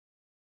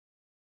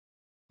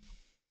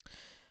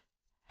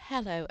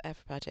Hello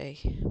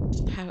everybody,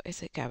 how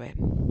is it going?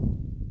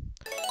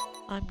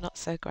 I'm not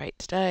so great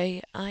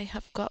today. I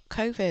have got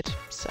COVID,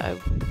 so I'm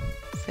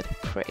feeling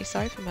pretty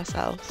sorry for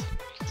myself.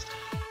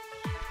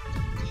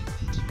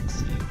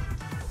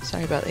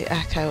 Sorry about the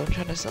echo, I'm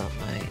trying to sort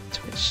my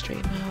Twitch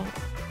stream out.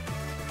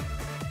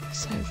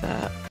 So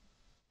that...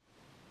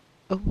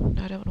 Oh,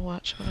 no I don't want to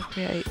watch, I want to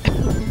create.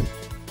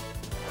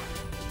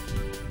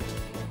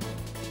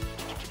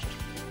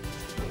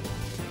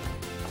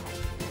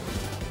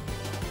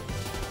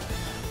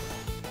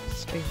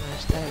 Stream mode,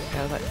 there we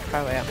go, like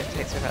pro am, it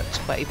takes me about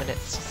 20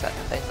 minutes to set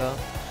the thing up.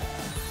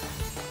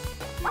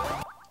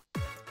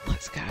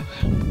 Let's go.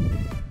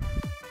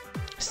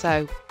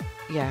 So,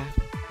 yeah,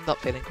 not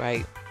feeling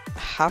great. I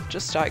have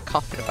just started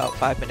coughing about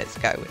 5 minutes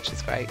ago, which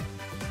is great.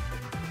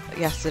 But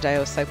yesterday I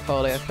was so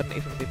poorly I couldn't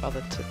even be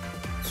bothered to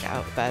get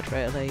out of bed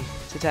really.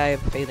 Today I'm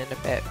feeling a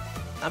bit,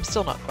 I'm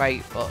still not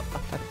great, but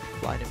I'm kind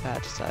of lying in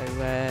bed, so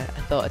I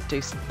thought I'd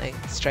do something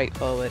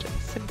straightforward and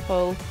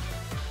simple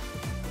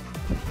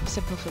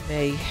for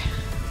me,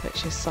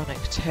 which is Sonic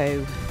 2.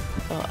 I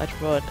thought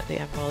I'd run the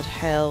Emerald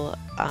Hill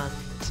and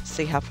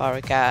see how far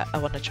I get. I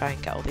want to try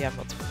and get all the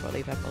emeralds before I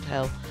leave Emerald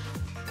Hill.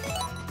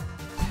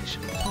 Who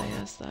should we play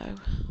as though?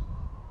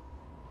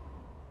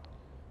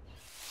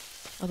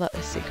 I'll let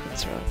this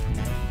sequence run.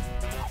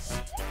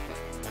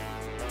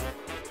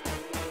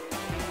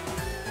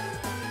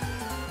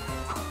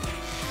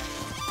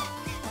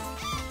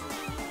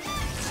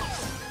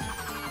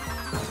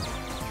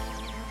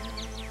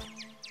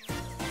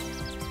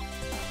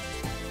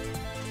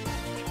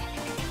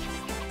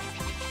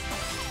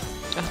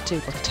 I do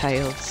love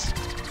Tails,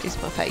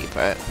 he's my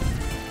favourite.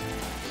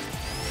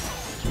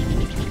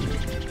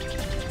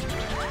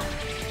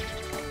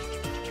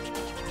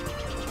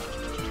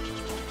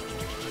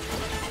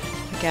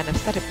 Again, I've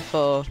said it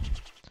before,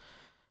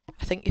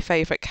 I think your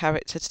favourite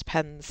character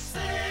depends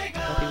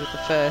maybe with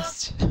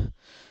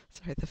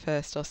the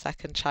first or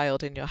second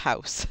child in your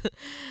house.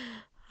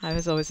 I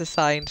was always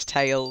assigned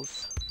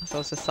Tails, I was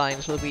always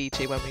assigned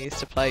Luigi when we used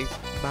to play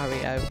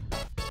Mario.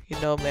 You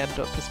normally end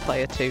up as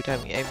player 2,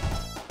 don't you?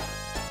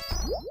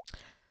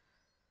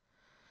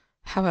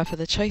 However,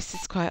 the choice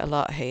is quite a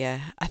lot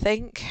here. I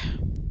think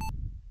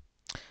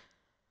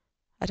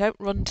I don't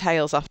run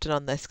Tails often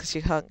on this because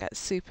you can't get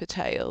Super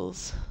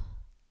Tails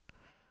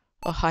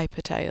or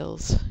Hyper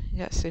Tails. You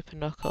get Super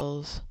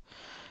Knuckles.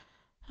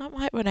 I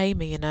might run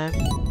Amy, you know.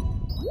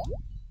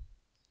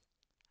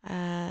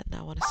 Now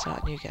I want to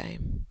start a new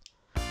game.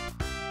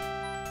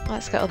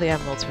 Let's get all the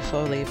emeralds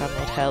before we leave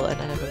Emerald Hill, and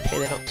then if I'm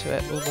feeling up to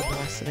it, we'll run the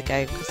rest of the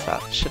game because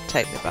that should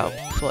take me about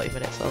 40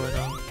 minutes all in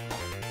all.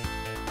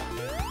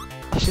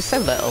 She's so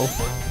little.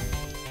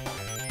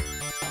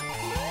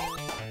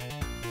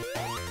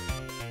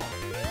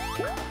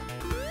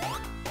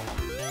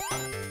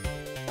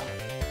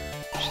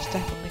 She's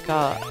definitely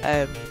got,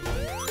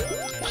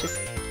 she's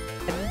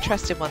an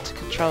interesting one to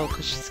control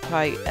because she's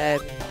quite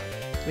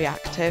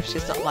reactive.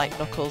 She's not like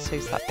Knuckles,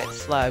 who's that bit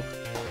slow.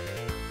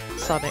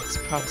 Sonic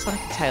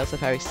and Tails are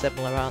very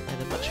similar, aren't they?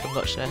 They're much for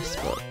muchness,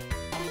 but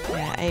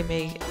yeah,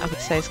 Amy, I would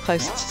say, is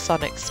closer to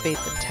Sonic's speed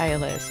than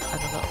Tail is,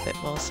 and a little bit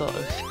more sort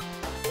of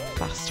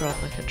faster on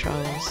the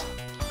controls.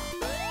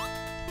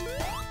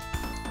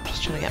 I'm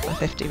just trying to get my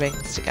 50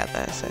 rings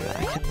together so that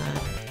I can then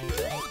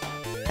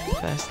get the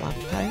first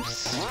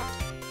lamppost.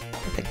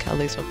 I think I'll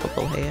lose my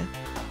bubble here.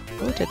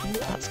 Oh, I didn't,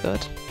 that's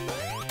good.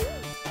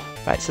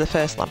 Right, so the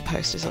first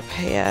lamppost is up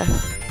here.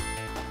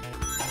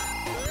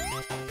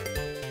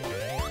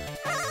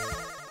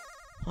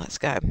 Let's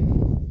go.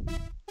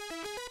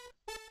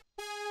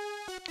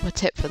 My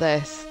tip for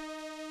this,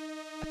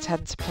 I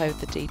tend to play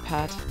with the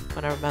D-pad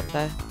when I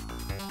remember.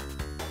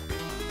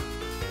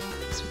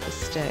 With the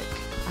stick.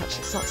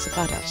 Actually, it's not so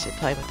bad actually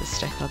playing with the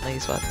stick on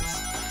these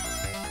ones.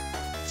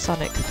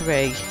 Sonic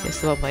 3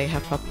 is the one where you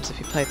have problems if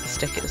you play with the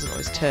stick, it doesn't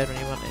always turn when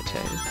you want it to.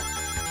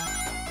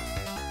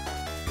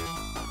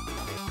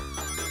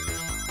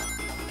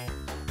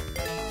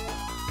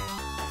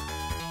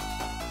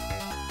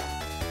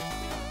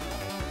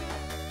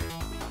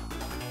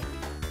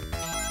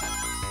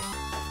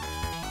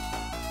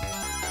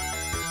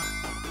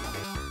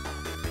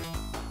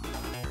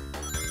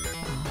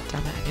 Oh,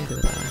 damn it, I knew they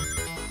were there.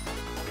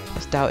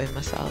 Doubting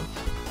myself,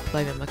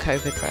 blaming my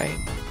COVID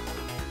brain.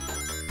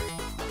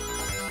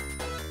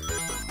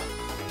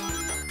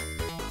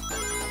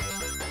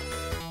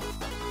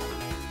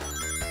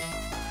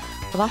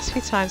 The last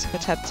few times I've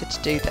attempted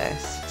to do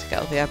this, to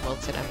get all the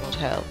emeralds in Emerald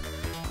Hill,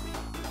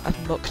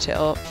 I've mucked it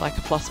up, like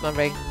I've lost my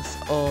rings,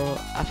 or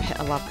I've hit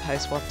a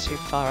lamppost one too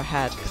far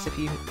ahead, because if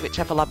you,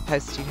 whichever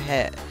lamppost you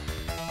hit,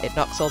 it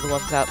knocks all the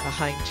ones out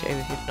behind you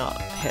if you've not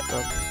hit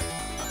them.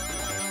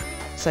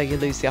 So you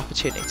lose the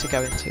opportunity to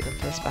go into them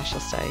for the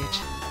special stage.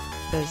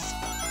 There's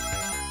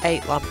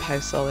 8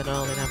 lampposts all in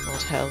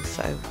Emerald Hill,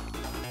 so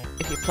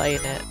if you're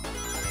playing it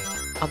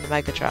on the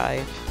Mega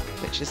Drive,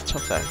 which is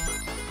tougher,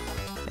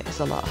 it is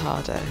a lot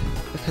harder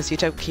because you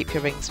don't keep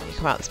your rings when you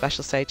come out of the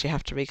special stage. You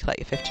have to recollect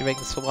your 50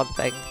 rings for one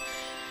thing.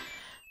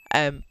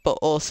 But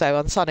also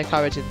on Sonic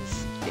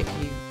Origins, if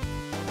you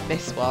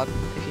miss one,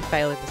 if you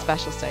fail in the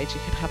special stage, you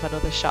can have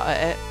another shot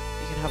at it.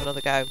 You can have another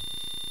go.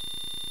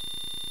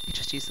 You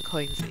just use the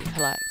coins that you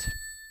collect.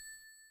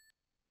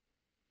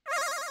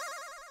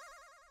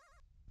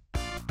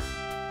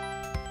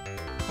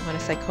 And when I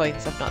say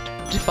coins, I've not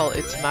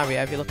defaulted to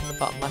Mario. If you look in the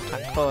bottom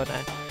left-hand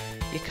corner,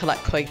 you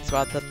collect coins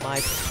rather than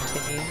lives and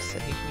continues,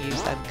 and you can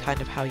use them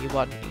kind of how you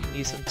want. You can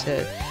use them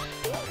to,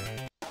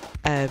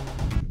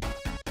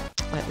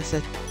 like there's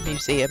a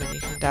museum and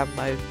you can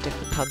download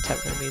different content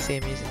from the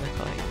museum using the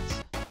coins.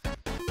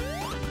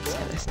 Let's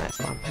get this next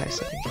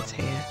lamppost, I think it's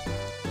here.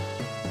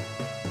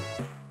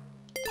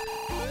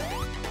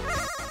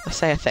 I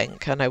say I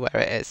think, I know where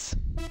it is.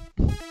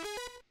 I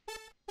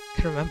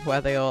can remember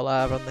where they all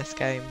are on this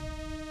game.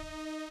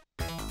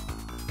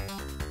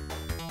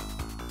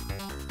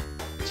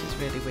 Which is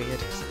really weird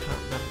because I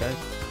can't remember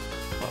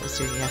what I was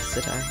doing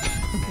yesterday.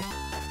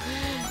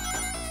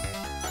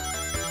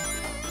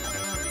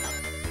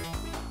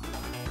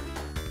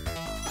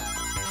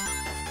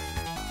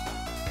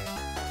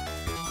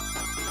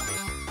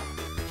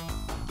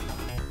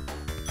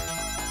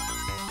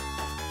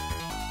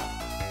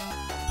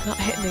 Not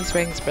hitting these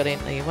rings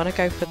brilliantly. You want to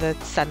go for the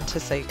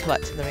centre so you're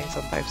collecting the rings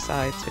on both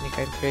sides when you're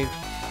going through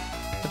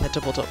when they're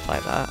doubled up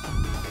like that.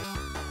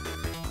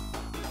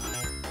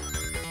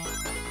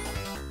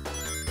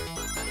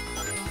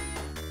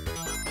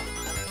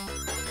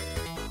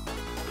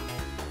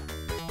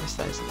 Miss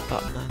those at the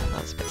bottom then,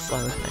 that's a bit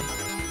slow with me.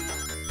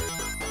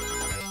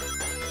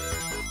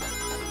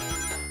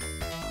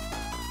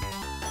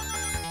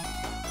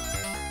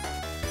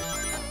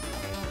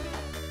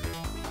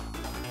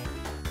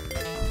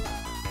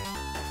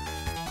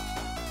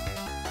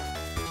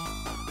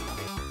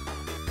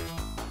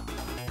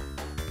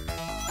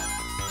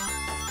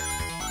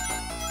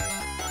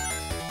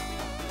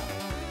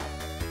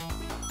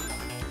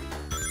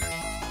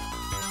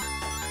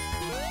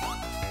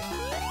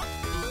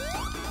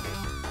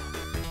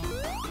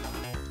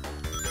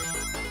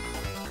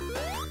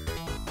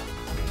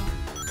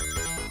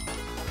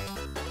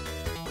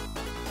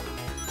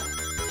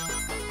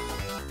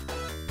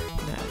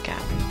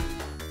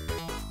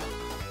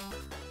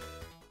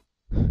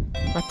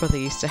 My brother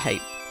used to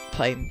hate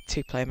playing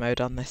two-player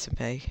mode on this with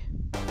me,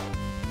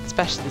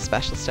 especially the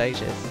special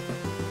stages.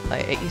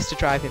 Like, it used to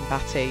drive him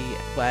batty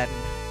when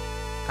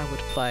I would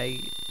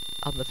play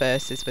on the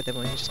verses with him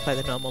when he just play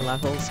the normal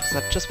levels, because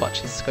I'd just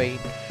watch his screen.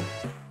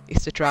 It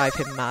used to drive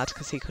him mad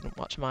because he couldn't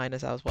watch mine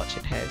as I was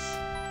watching his.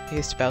 He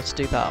used to be able to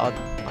do that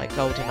on like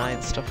GoldenEye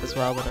and stuff as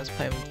well when I was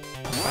playing with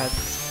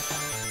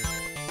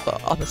friends.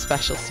 But on the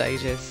special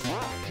stages,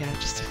 yeah,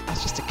 I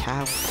was just a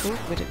cow. Ooh,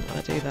 we didn't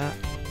want to do that.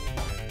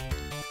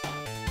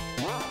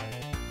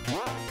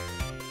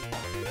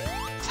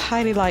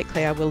 Highly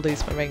likely I will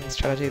lose my rings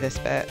trying to do this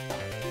bit,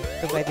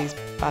 the way these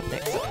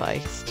badniks are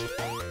placed.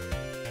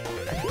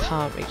 And I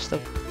can't reach the...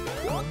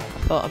 Oh, I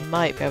thought I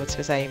might be able to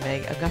as Amy.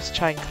 I'm going to have to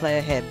try and clear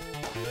him.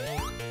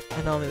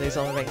 I normally lose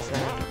all the rings and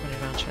then I end up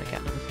running around trying to get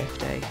another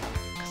 50,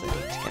 because I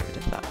need to get rid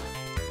of that.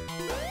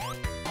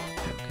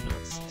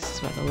 Coconuts. This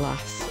is where the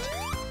last...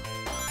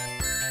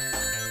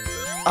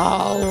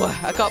 Oh!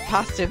 I got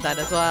past him then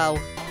as well.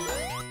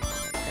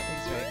 Let's get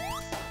these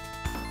rings.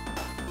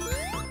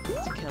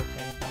 To kill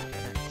him.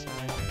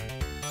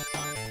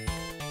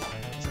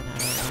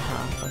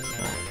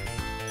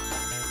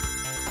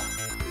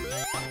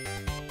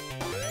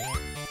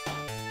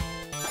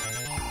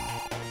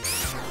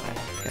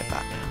 Go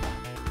back now.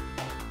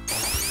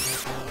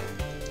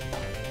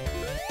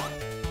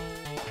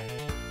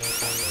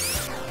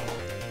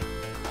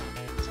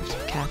 So I have to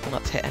be careful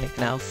not to hit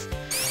anything else,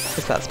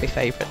 because that's my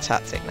favourite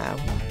tactic now.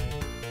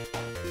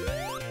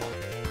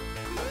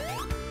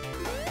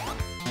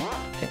 I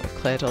think we've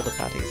cleared all the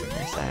baddies in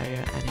this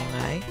area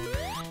anyway.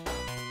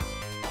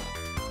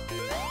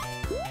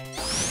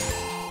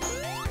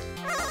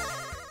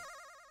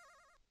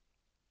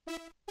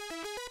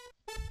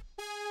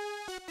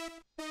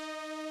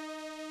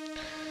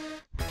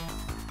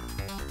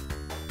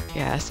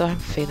 Yeah, so I'm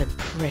feeling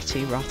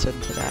pretty rotten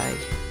today.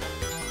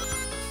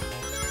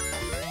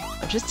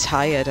 I'm just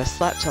tired. I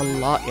slept a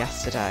lot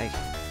yesterday.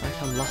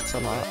 Like a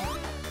lot.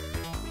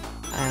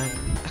 I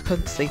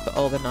couldn't sleep at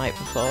all the night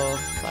before,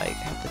 like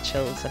had the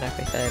chills and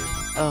everything.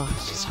 Oh,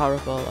 it's just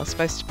horrible. I was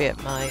supposed to be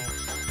at my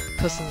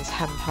cousin's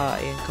hen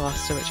party in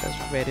Gloucester, which I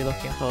was really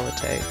looking forward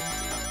to.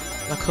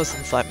 My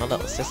cousin's like my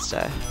little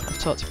sister. I've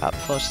talked about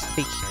before, she's a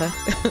beekeeper.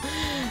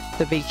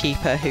 The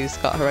beekeeper who's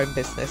got her own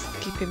business,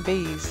 keeping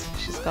bees.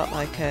 She's got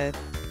like a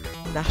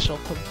national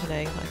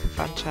company, like a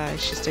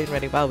franchise. She's doing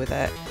really well with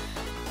it.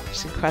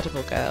 She's an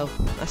incredible girl.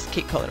 I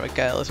keep calling her a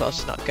girl as well.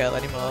 She's not a girl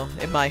anymore.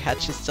 In my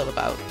head, she's still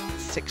about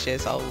 6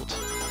 years old.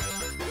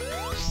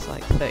 She's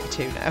like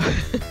 32 now.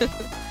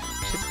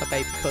 She's my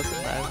baby cousin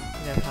though.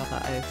 You know how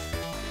that is.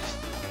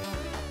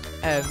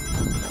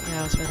 Yeah,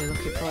 I was really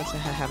looking forward to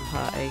her hen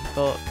party,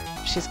 but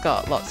she's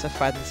got lots of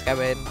friends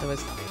going. There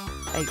was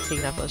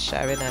 18 of us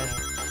sharing a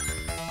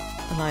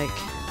like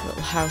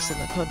little house in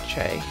the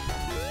country,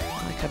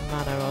 like a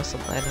manor or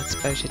something, I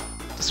suppose you'd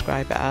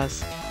describe it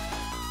as.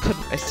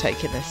 Couldn't risk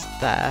taking this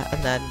there,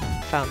 and then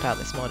found out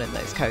this morning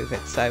that it's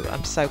COVID, so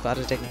I'm so glad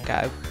I didn't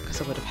go, because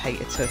I would have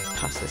hated to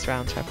pass this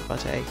round to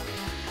everybody.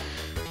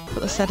 But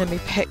they're sending me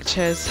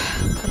pictures,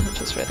 and I'm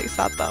just really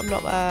sad that I'm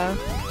not there.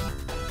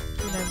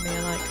 You know me,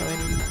 I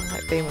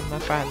like being with my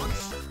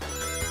friends,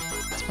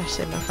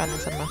 especially my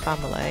friends and my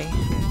family.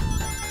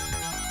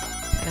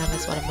 And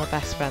Emma's one of my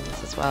best friends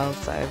as well,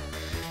 so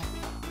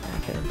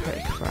I'm feeling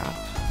pretty crap.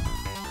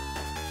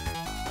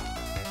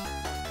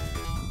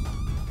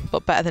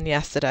 But better than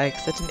yesterday,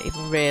 because I didn't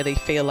even really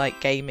feel like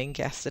gaming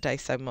yesterday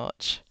so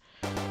much,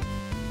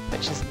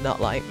 which is not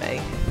like me.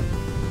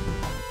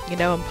 You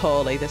know I'm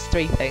poorly, there's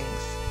 3 things.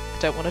 I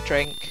don't want to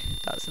drink,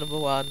 that's number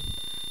 1.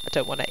 I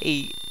don't want to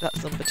eat,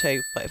 that's number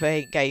 2. But if I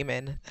ain't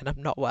gaming, then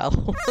I'm not well.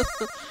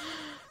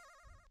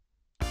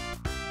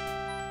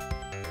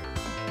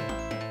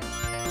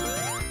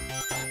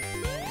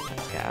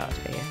 Let's get out of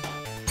here.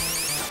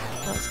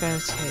 Let's go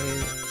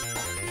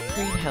to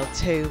Green Hill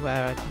 2,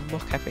 where I can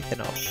muck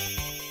everything up.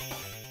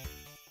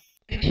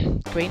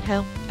 Green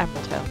Hill,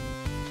 Emerald Hill.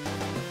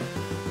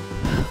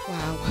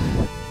 Wow.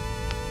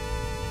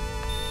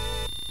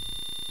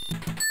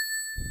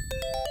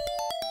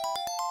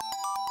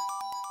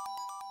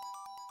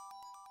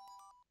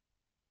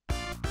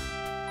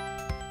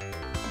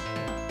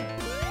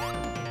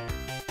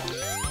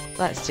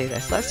 Let's do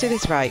this. Let's do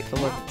this right for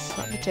once.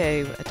 Let me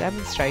do a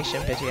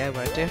demonstration video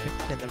where I do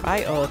everything in the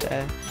right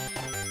order.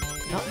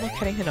 Not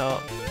muck anything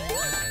up.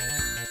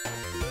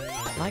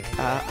 Like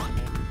that.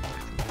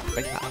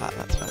 Bring that back,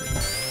 that's fine.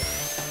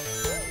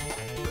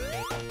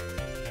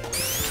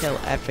 Kill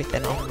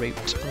everything en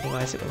route,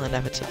 otherwise it will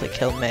inevitably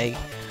kill me.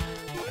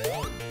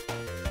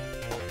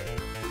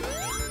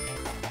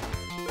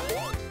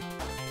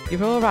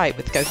 You're alright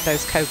with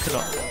those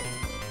coconut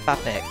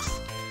badniks,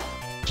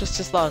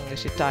 just as long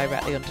as you're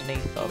directly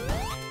underneath them.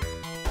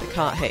 They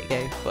can't hit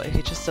you, but if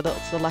you're just a little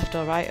to the left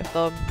or right of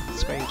them,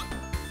 screwed.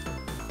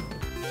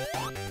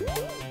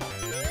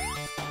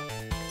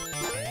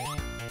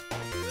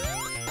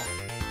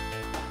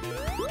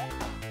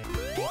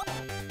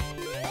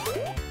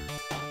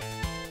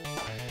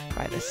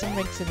 There's some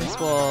rings in this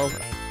wall,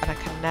 and I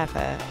can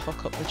never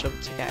hook up the jump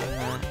to get in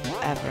there,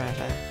 ever.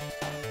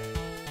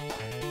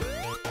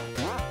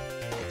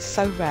 It's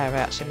so rare I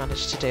actually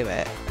manage to do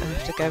it. I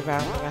have to go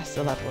around the rest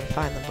of the level and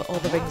find them, but all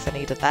the rings I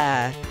need are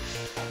there.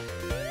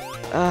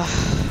 Ugh,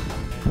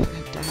 go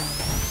down.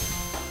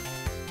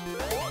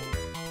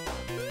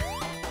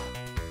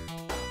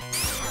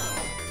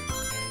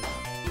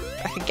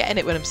 I can get in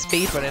it when I'm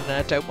speedrunning and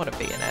I don't want to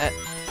be in it.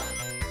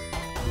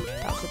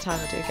 That's the time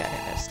I do get in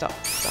it. No, stop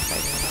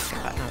aiming. Let's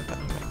get back now. I've got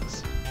no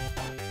rings.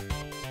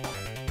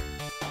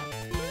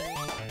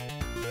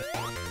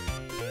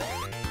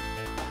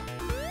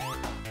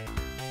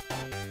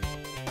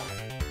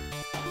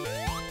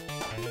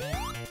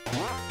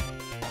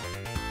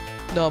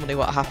 Normally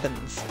what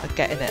happens, I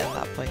get in it at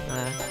that point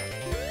there.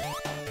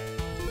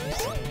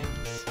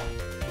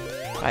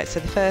 Right, so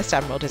the first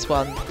emerald is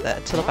one that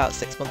until about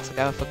 6 months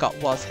ago I forgot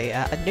was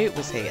here. I knew it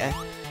was here,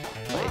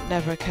 but it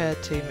never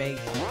occurred to me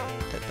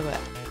that there were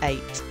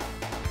 8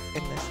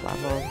 in this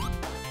level.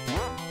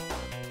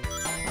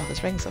 Oh,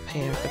 there's rings up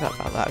here, I forgot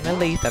about that. I'm going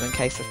to leave them in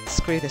case I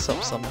screw this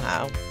up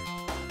somehow.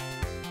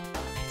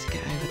 I need to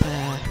get over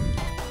there.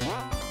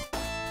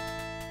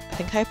 I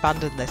think I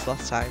abandoned this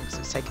last time because it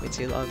was taking me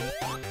too long.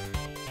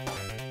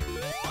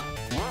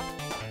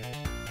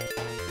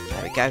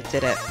 There we go,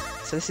 did it.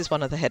 So this is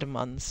one of the hidden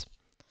ones.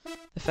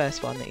 The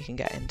first one that you can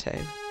get into.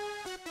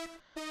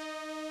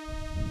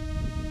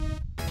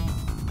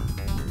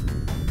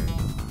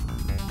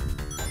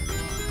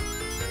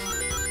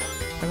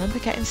 I remember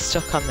getting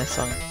stuck on this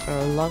one for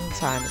a long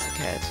time as a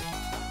kid.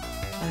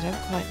 I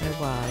don't quite know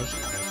why.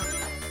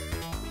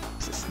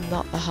 Because it's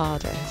not the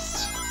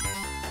hardest.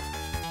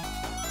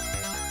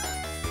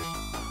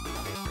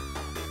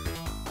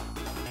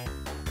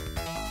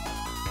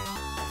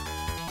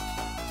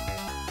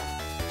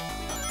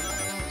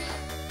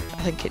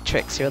 I think it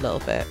tricks you a little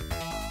bit.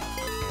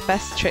 The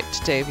best trick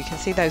to do, if you can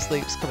see those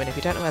loops coming, if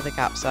you don't know where the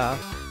gaps are,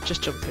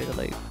 just jump through the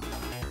loop.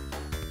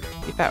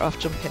 You're better off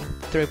jumping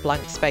through a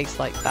blank space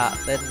like that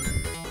than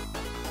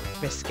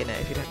risking it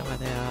if you don't know where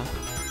they are.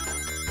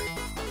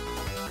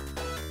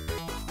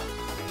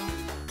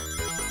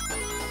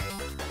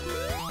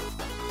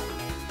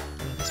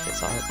 Oh, this bit's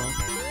horrible.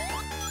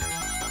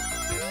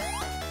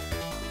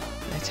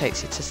 It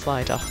takes you to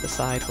slide off the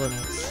side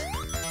once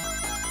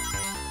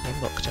you're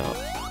mucked up.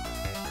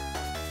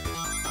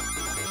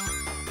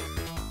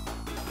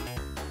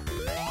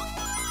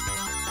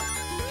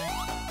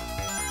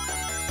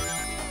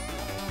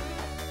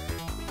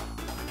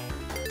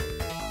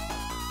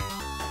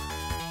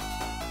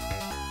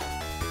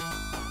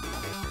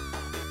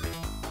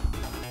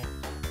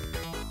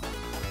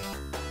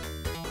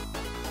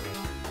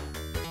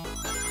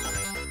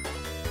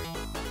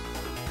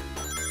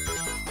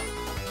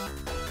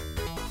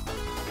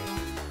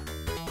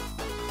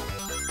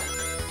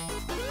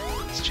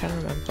 Trying to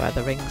remember where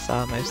the rings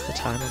are most of the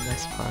time on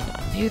this one.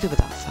 I knew they were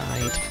that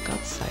side, for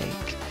God's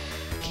sake.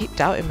 I keep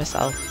doubting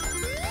myself.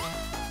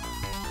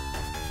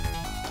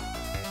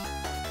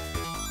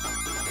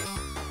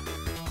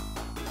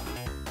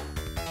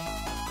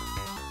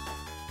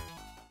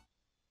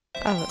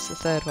 Oh, that's the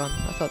third one.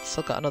 I thought I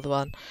still got another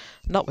one.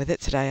 Not with it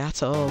today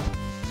at all.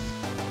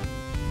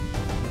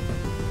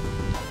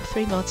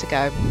 3 more to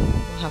go.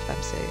 We'll have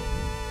them soon.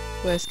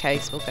 Worst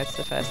case, we'll go to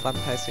the first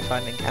lamppost we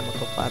find in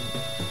Chemical Plant.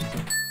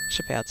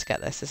 Should be able to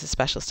get this. There's a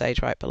special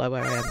stage right below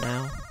where I am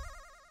now.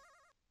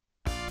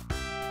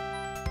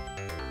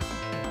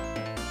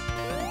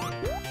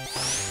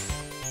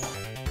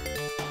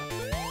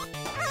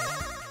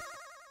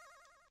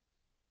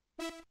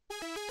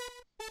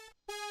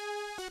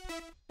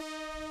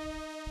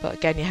 But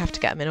again, you have to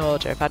get them in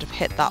order. If I'd have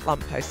hit that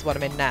lamppost, the one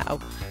I'm in now,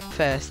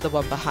 first, the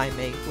one behind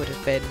me would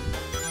have been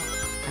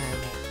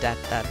dead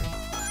then.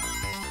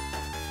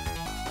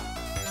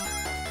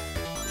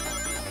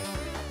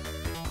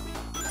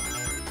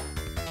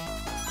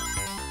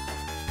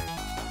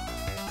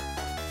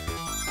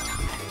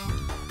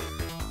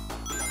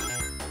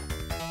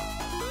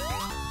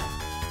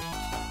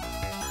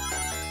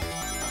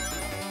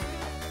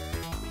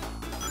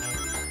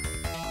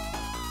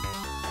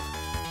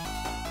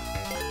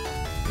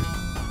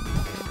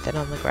 Thin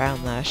on the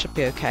ground there, should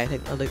be okay. I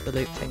think the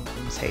loop thing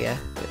comes here,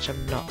 which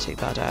I'm not too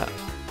bad at.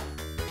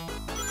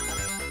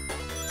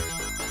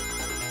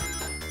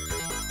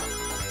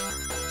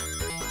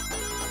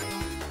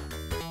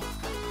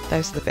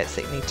 Those are the bits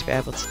that you need to be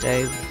able to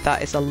do.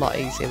 That is a lot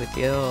easier with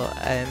your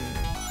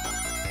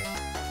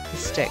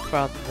stick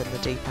rather than the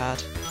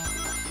D-pad.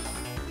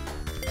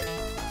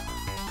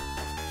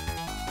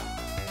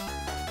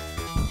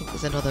 I think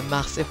there's another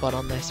massive one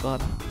on this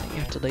one. I think you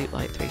have to loop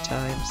like 3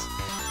 times.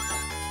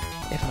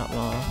 If not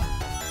more.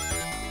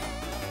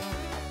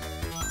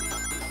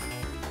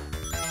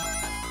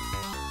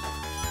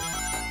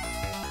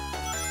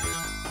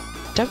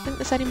 Don't think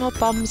there's any more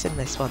bombs in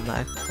this one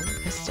though. Oh,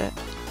 missed it.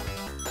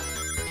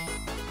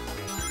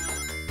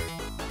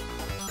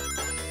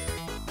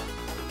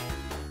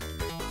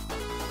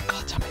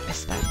 God damn it,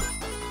 missed them.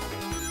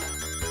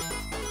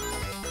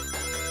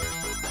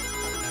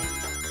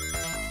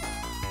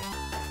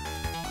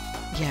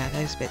 Yeah,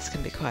 those bits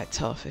can be quite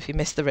tough. If you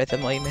miss the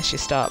rhythm or you miss your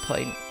start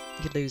point,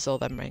 you lose all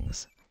them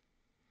rings.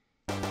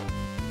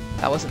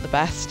 That wasn't the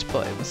best,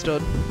 but it was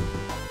done.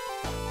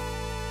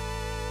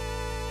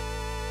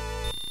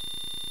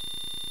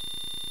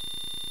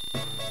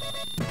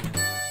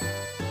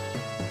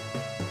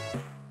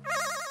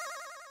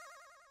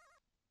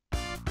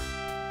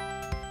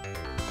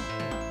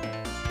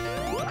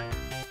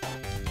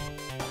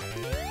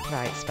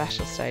 Right,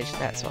 special stage,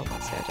 next one,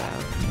 let's go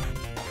down.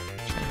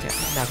 Try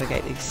and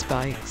navigate these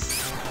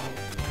spikes,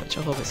 which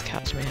will always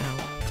catch me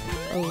out.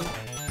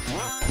 Oh.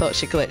 Thought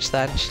she glitched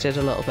then, she did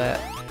a little bit.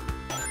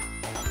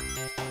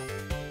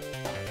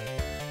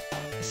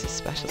 This is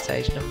special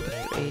stage number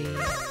 3.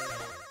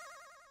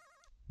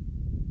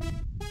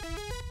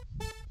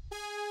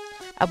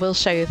 I will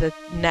show you the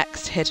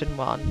next hidden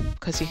one,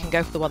 because you can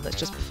go for the one that's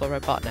just before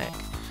Robotnik.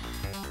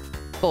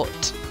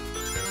 But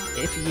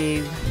if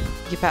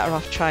you're better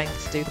off trying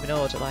to do them in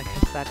order, like I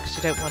said, because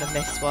you don't want to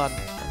miss one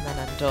and then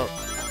end up,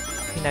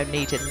 you know,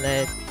 needing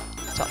the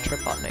Dr.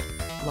 Robotnik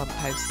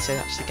lamppost to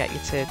actually get you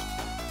to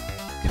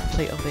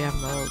complete all the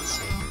emeralds.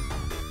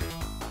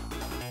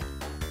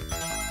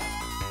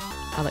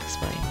 I'll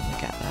explain when we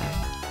get there.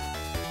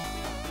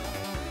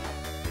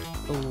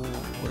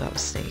 Oh, that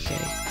was sneaky.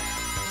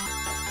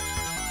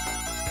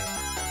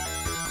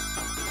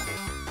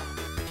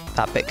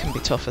 That bit can be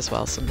tough as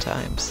well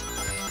sometimes.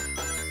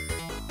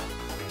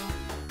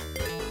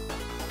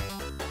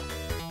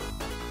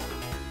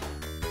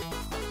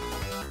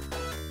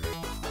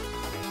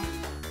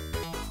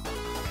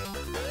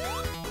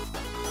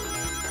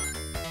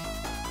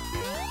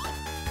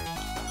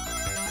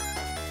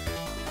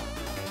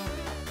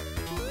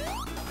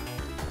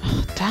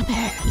 Damn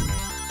it!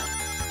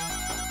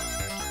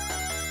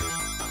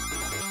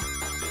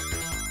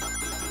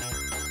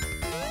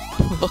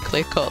 Luckily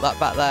I caught that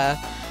back there.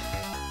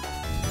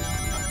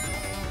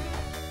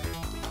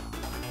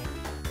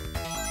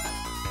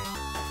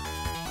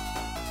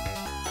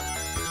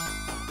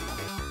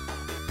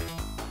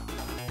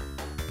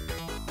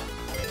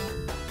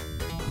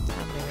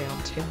 How many are we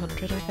on?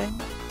 200 I think?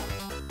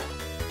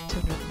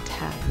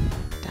 210.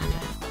 Damn it.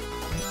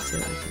 Let's see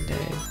what we can do.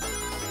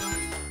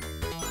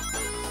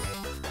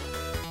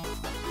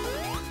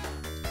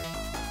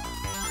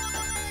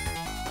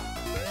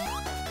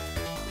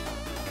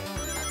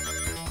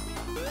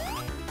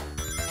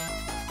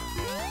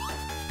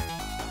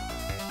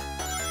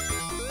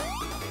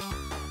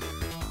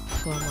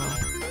 Four more.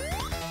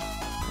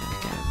 There we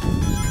go.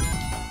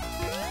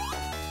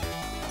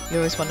 You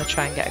always want to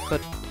try and get a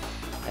good,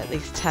 at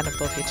least 10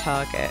 above your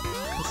target,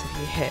 because if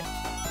you hit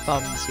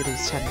bombs you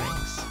lose 10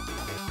 rings.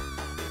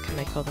 It can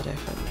make all the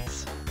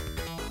difference.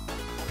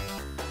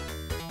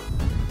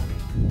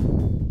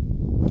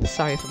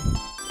 Sorry for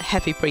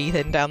heavy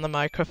breathing down the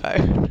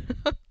microphone.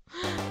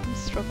 I'm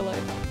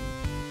struggling.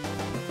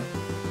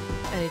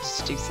 I needed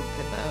to do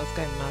something there, I was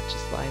going mad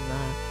just lying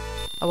there.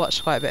 I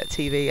watched quite a bit of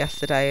TV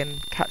yesterday and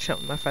catching up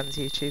with my friends'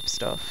 YouTube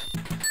stuff.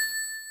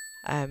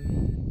 I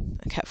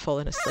kept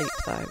falling asleep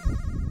though.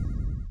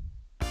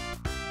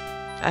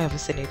 I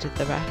obviously needed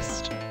the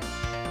rest.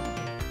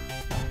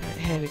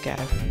 here we go.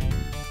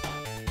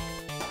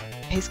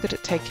 He's good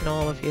at taking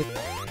all of your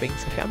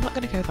rings off you. I'm not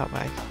going to go that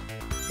way.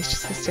 He's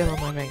just going to steal all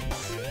my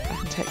rings. I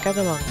can go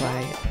the long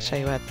way and show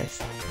you where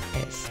this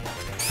is.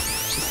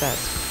 She said,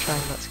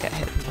 trying not to get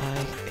hit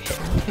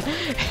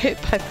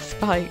by the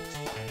spikes.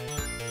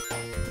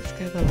 Let's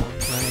go the long way.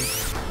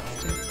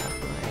 Let's do it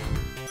that way.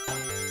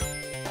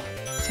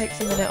 It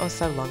takes a minute or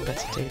so longer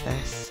to do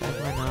this, so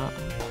why not?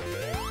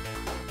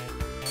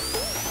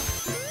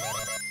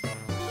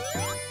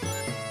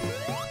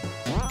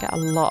 Get a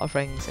lot of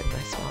rings in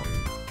this one.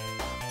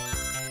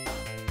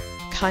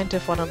 Kind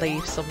of want to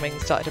leave some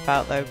rings dotted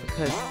about though,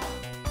 because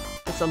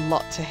there's a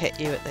lot to hit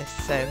you at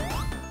this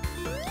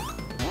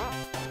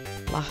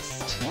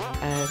last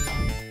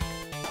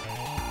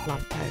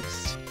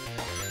lamppost.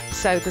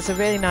 So there's a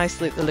really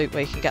nice loop-the-loop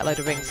where you can get a load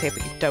of rings here,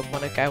 but you don't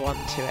want to go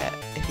onto it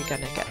if you're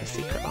going to get the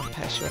secret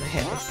lamppost. You want to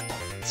hit this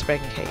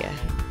spring here,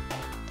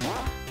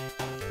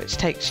 which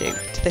takes you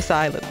to this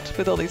island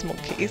with all these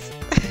monkeys.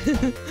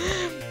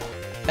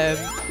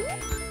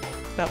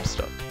 Now I'm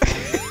stuck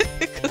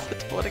because I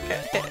don't want to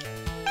get hit.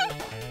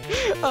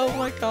 Oh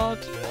my god.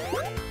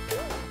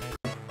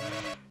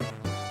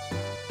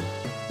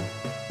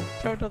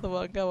 Throw another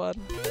one, go on.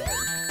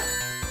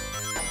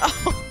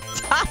 Oh,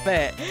 damn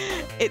it!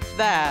 It's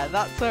there.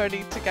 That's where I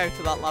need to go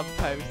to that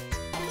lamppost.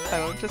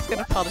 So I'm just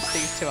going to polish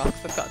these two off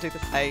because I've got to do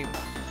the same.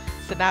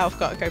 So now I've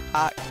got to go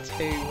back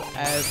to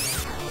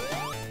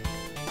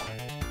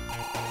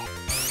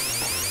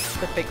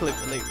the big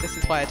loop-the-loop. This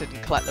is why I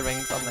didn't collect the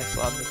rings on this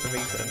one. There's a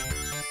reason.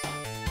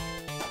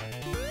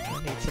 I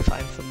need to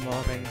find some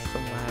more rings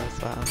somewhere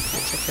as well,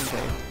 which I can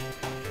do.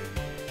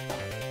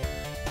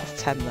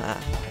 There's 10 there.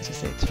 I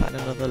just need to find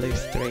another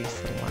loose 3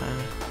 somewhere.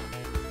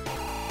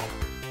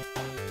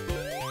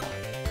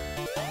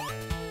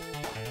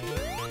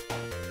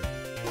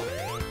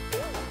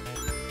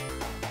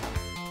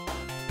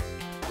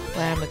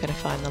 Where am I going to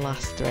find the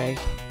last 3?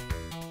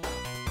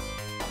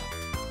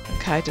 I'm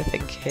kind of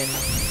thinking...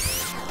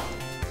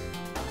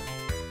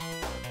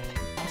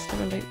 Is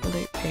there a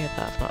loop-the-loop here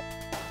that I've not...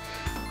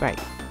 Great.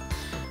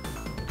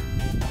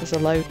 There's a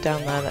load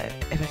down there that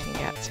if I can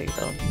get to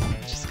them,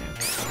 I'll just go get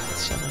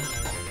this, shall I?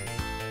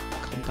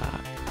 Come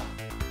back.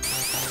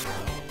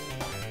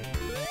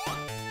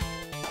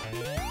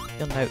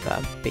 You'll note that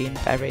I'm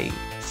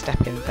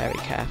stepping very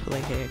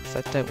carefully here because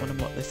I don't want to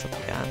muck this up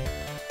again.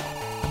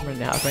 I'm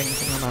running out of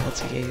rings in my level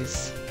to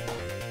use.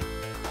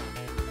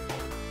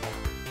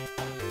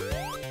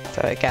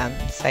 So again,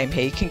 same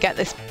here. You can get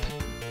this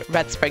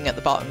red spring at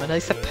the bottom, and at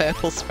least a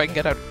purple spring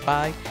I don't know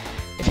why,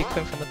 if you're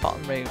coming from the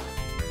bottom route.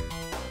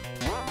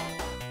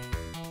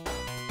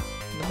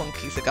 And the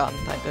monkeys are gone,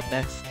 thank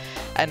goodness.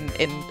 And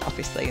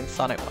obviously in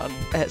Sonic 2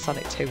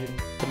 in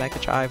the Mega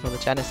Drive or the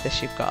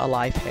Genesis, you've got a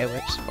life here,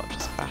 which is what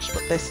just crashed.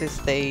 But this is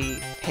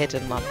the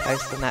hidden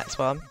lamppost, the next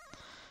one.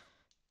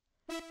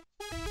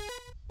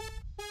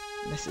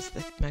 And this is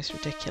the most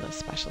ridiculous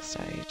special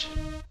stage.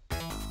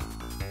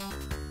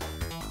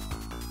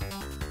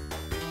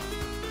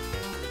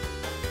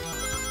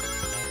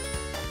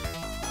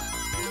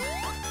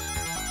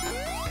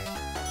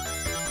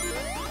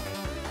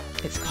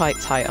 It's quite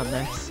tight on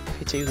this. If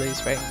you do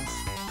lose rings,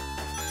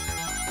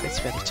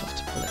 it's really tough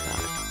to pull it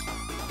back.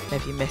 And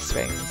if you miss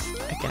rings,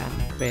 again,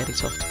 really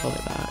tough to pull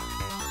it back.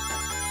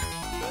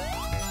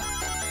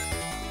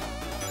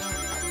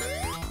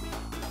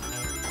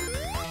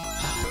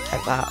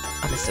 Like that,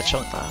 I missed a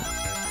chunk there.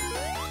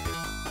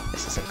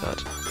 This isn't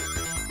good.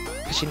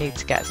 Because you need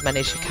to get as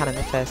many as you can in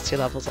the first 2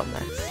 levels on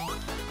this.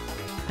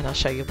 And I'll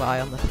show you why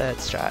on the 3rd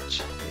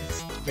stretch.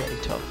 It's really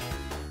tough.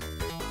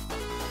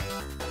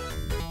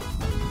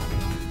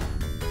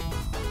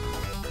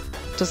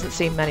 Doesn't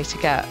seem many to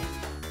get,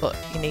 but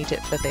you need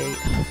it for the...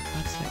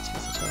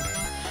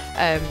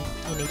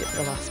 you need it for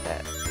the last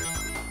bit.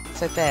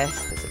 So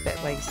there's a bit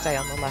where you stay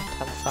on the left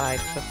hand side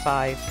for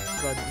 5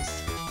 runs.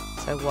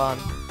 So 1,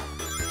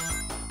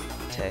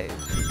 2, 3,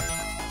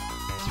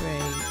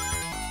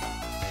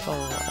 4,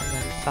 and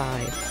then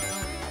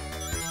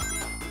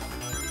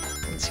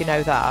 5. Once you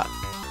know that,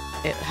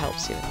 it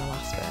helps you in the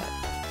last bit.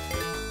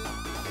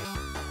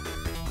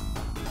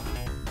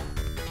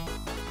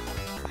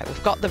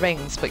 We've got the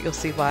rings, but you'll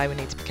see why we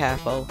need to be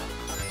careful.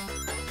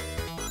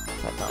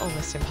 Like, they're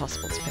almost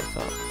impossible to pick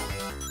up.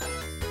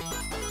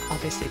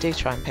 Obviously do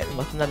try and pick them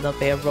up, and then there'll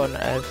be a run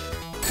of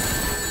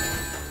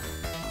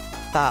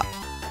that.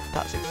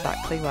 That's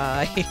exactly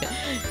why you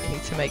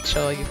need to make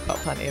sure you've got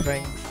plenty of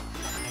rings.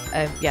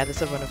 Yeah,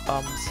 there's a run of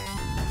bombs.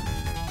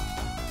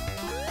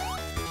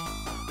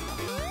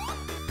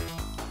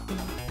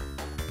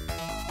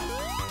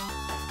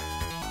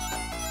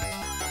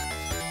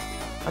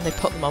 And they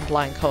put them on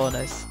blind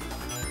corners.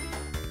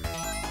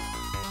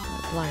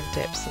 Like blind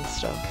dips and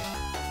stuff.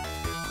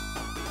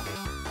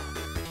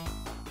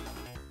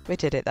 We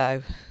did it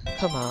though.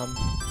 Come on.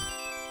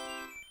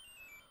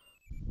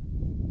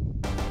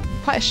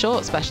 Quite a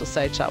short special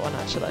stage, that one,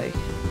 actually.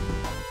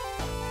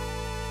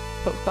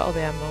 But we've got all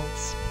the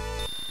emeralds.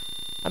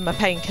 And my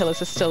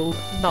painkillers are still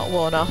not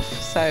worn off,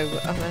 so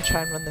I'm going to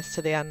try and run this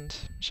to the end.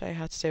 Show you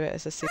how to do it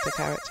as a super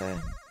character.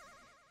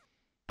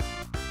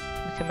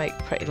 We can make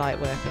pretty light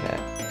work of it.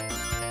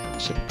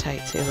 It shouldn't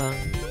take too long.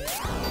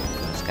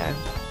 Let's go.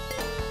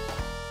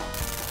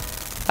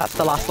 That's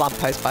the last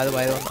lamppost, by the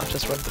way, the one that I've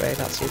just run through.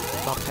 That's your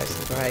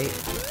lamppost number 8.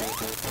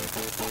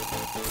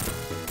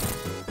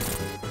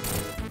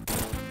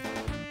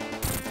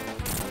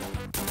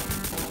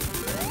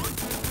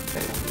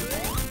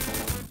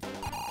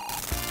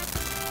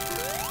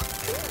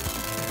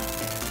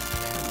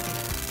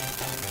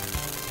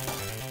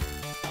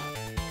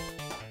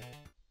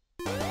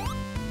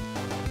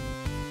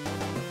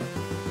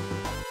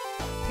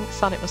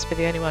 Sonic must be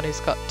the only one who's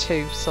got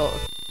 2 sort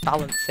of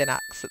balancing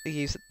acts that they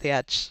use at the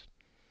edge.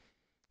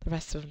 The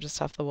rest of them just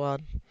have the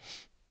one.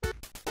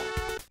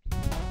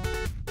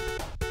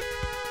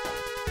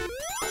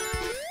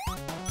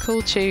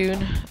 Cool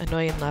tune,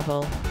 annoying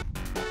level.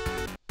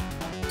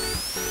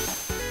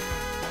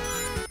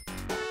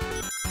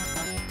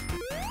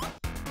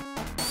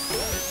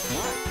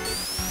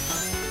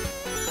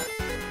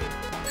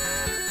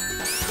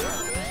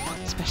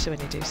 Especially when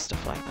you do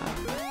stuff like that.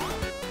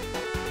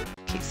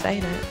 Keep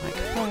saying it like a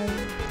pro.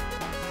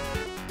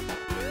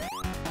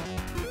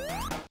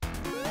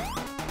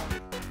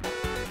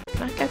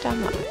 Can I go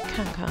down that way? I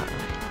can, can't I?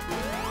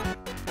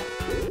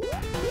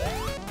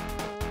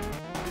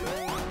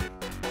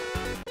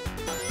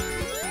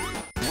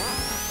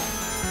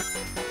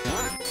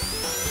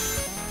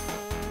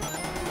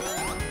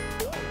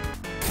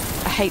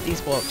 I hate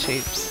these warp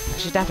tubes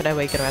because you never know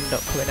where you're going to end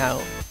up coming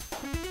out.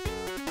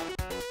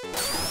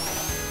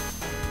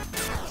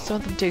 Some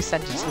of them do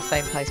send you to the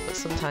same place, but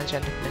sometimes you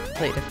end up in a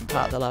completely different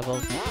part of the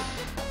level.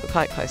 We're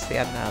quite close to the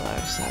end now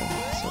though, so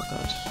it's all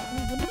good. Oh,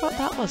 I wonder what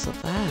that was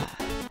up there.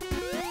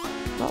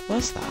 What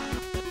was that?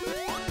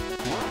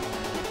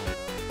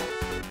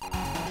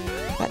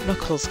 I bet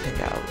Knuckles can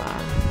get up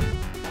there.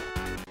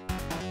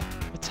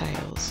 Or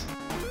Tails.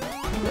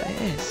 I wonder what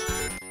it is.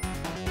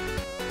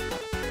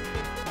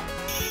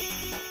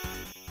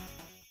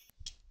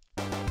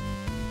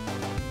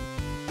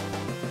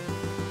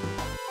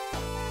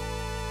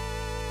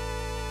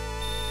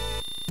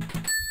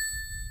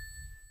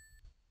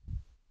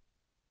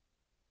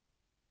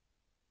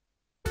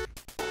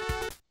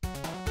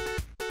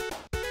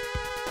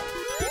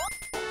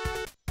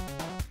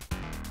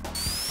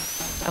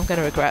 I'm going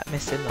to regret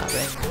missing that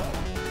ring.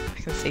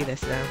 I can see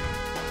this now.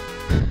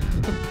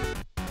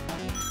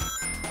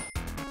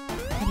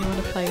 When you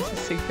want to play as a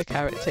super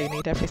character, you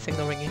need every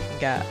single ring you can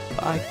get.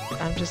 But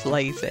I'm just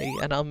lazy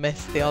and I'll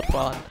miss the odd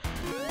one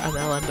and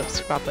I'll end up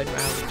scrabbling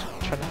around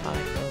trying to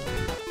find them.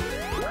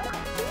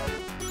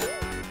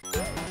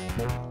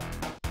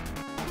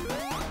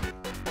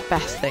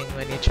 Best thing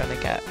when you're trying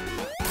to get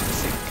a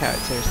super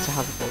character is to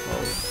have a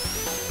bubble.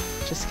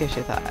 Just gives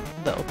you that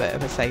little bit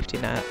of a safety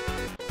net.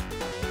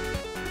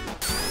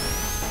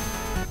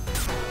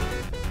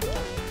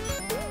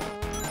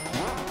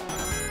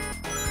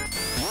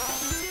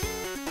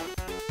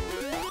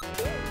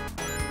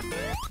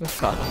 We've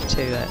got enough to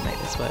make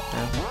this work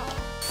now.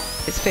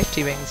 It's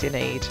 50 rings you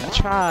need. I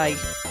try,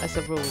 as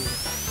a rule,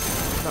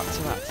 not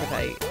to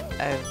activate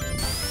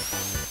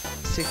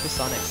Super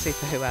Sonic,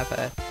 Super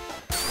whoever,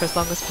 for as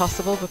long as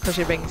possible because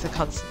your rings are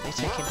constantly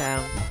ticking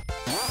down.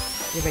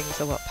 Your rings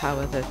are what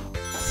power the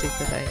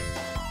super thing.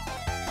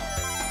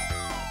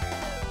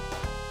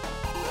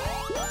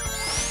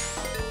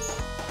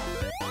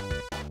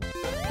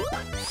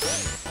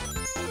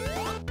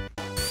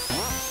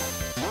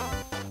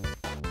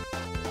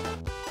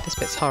 This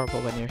bit's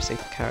horrible when you're a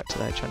super character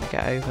though, trying to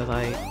get over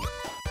like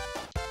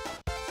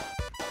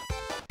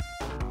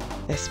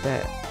this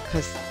bit,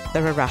 because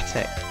they're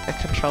erratic. The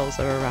controls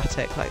are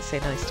erratic, like see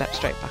now he steps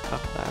straight back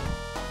off there.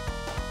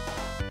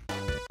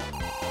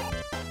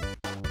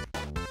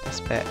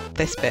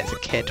 This bit as a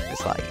kid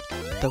was like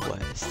the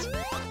worst.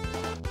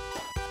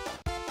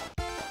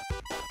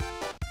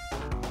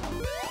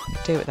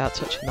 Do it without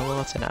touching the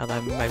water now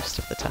though most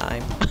of the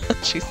time.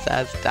 She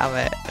says, damn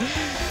it.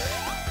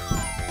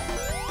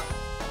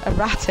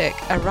 Erratic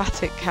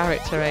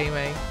character,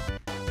 Amy.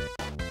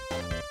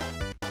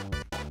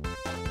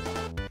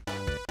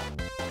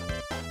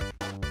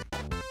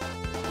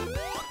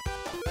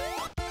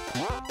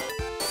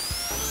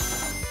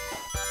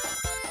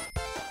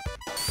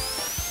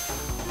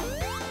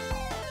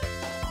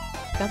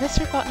 Now this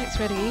Robotnik's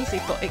really easy,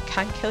 but it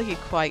can kill you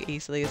quite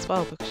easily as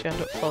well because you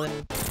end up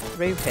falling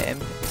through him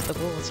into the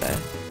water.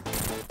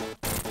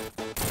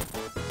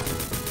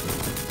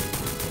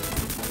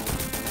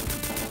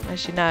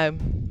 As you know,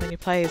 when you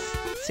play as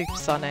Super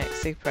Sonic,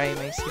 Super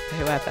Amy, Super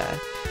whoever,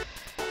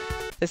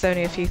 there's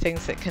only a few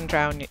things that can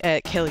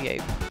kill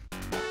you.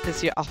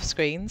 There's your off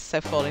screens, so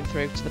falling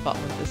through to the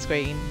bottom of the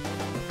screen,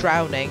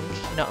 drowning,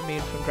 you're not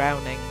immune from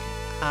drowning,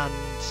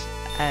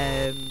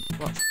 and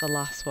what's the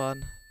last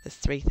one? There's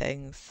 3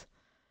 things.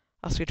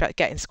 Also,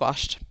 getting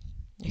squashed.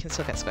 You can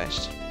still get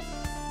squished.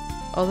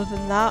 Other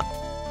than that,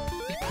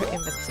 you're pretty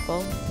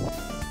invincible.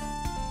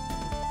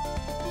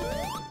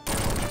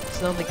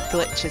 It's normally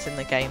glitches in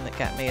the game that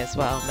get me as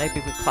well. Maybe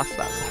we class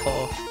that as a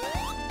fourth.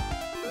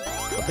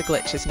 But the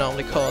glitches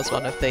normally cause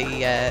one of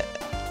the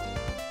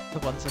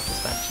ones I've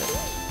just mentioned.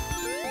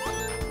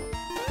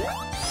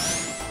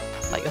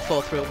 Like you'll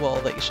fall through a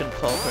wall that you shouldn't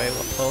fall through,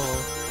 or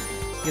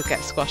you'll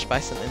get squashed by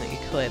something that you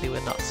clearly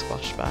were not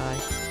squashed by.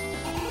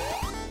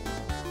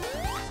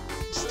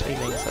 There's 3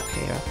 rings up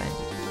here, I think.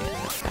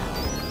 Yeah, let's go.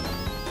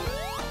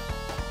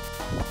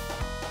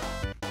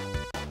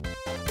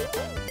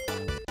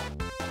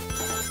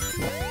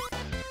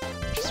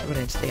 Just run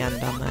into the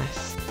end on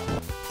this.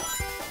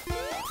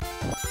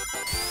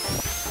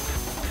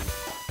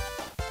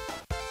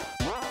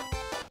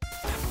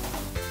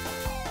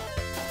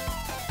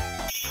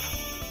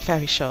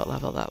 Very short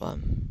level, that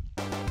one.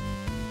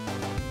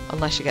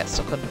 Unless you get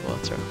stuck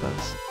underwater, of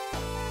course.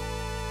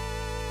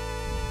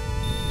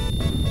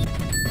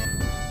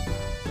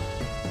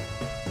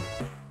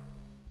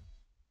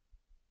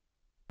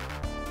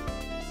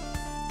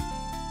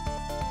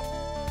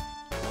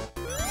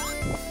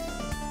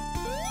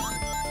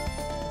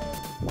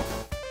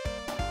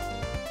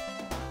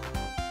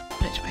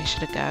 Which way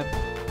should I go?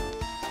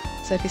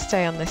 So if you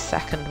stay on this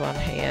second one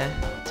here,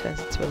 it turns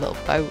into a little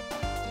boat.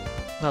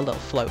 Well, a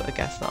little float, I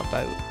guess, not a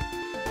boat.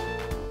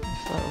 You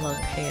float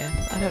along here.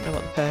 I don't know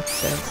what the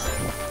purpose is.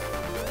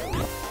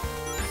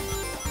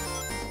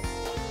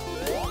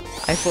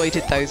 I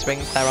avoided those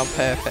rings there on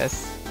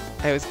purpose.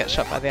 I always get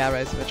shot by the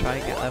arrows if I try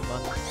and get them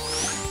ones.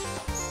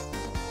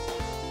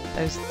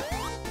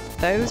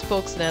 Those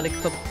bugs nearly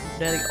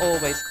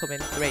always come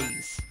in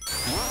 3s.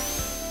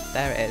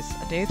 There it is.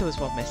 I knew there was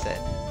one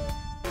missing.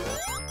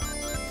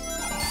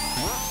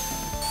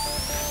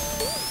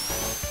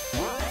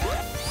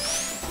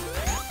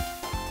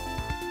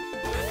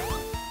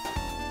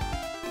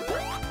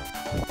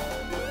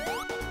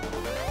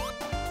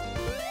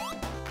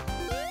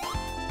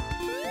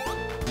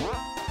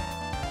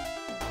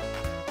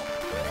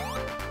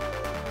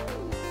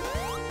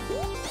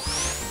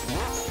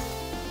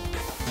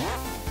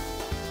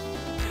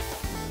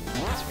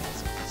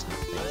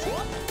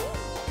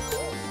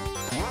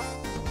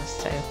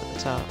 Stay up at the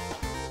top,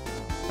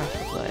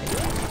 preferably.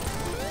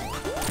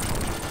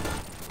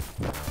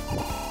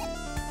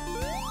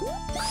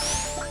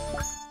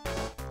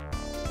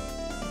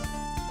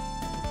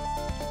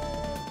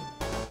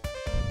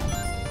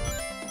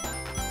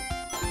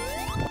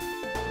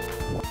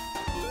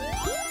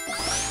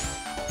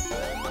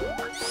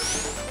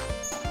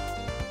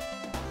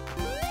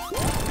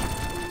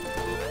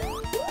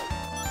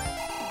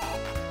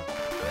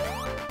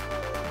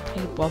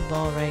 Need one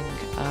more ring.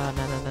 Ah,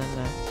 no.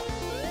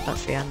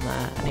 That's the end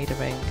there. I need a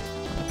ring.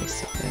 That'll be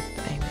super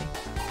aiming.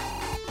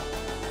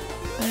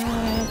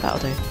 That'll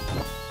do.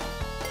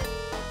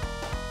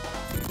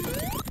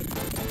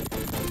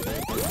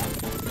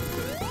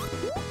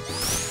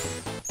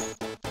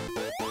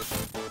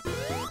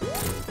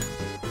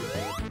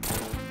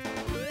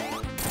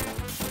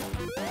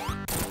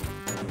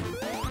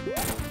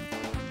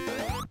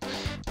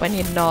 When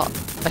you're not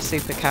a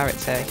super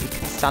character, you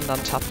can stand on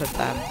top of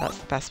them. That's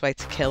the best way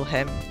to kill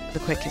him, the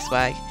quickest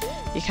way.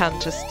 You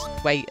can just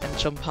wait and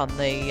jump on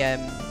the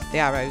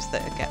arrows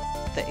that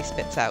he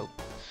spits out.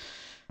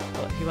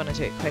 But if you want to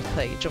do it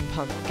quickly, jump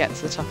on, get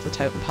to the top of the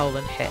totem pole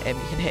and hit him.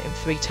 You can hit him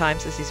 3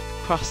 times as he's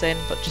crossing,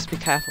 but just be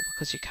careful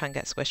because you can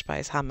get squished by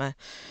his hammer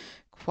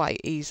quite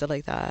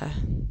easily there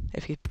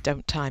if you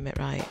don't time it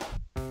right.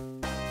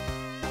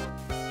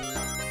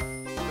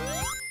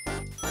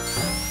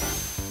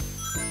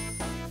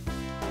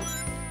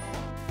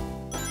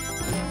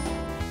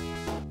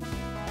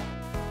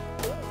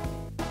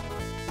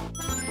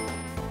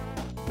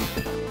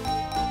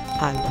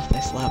 I love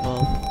this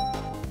level.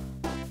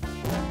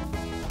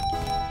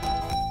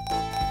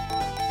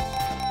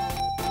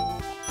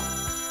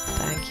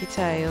 Thank you,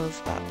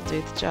 Tails. That'll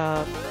do the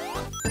job.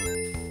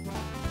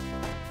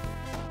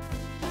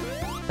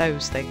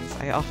 Those things,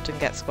 I often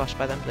get squashed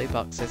by them blue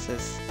boxes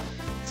as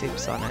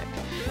Supersonic.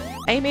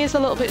 Amy is a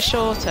little bit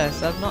shorter,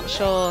 so I'm not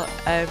sure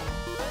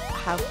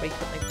how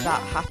frequently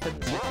that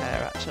happens with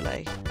her,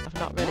 actually. I've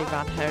not really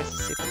ran her as a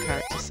super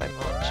character so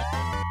much.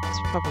 It's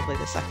probably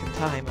the second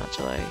time,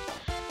 actually.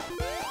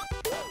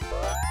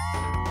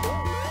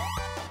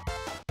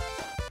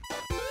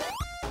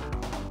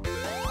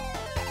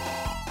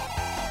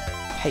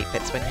 Hate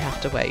bits when you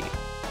have to wait.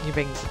 Your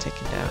rings are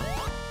ticking down.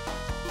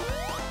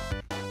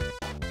 I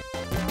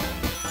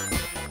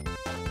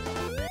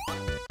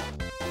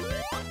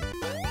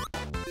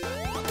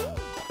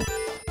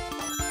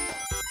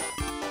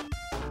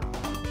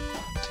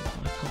didn't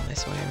want to come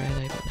this way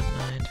really, but never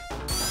mind.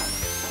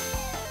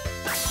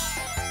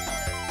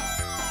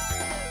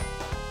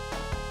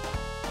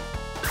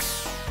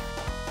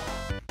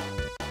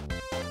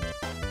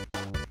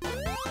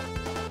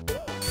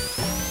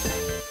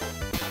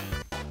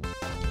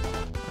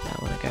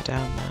 Go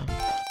down now.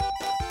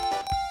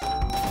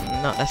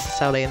 Not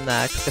necessarily in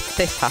there, because if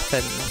this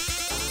happens,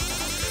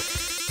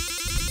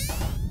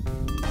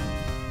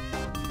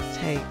 it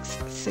takes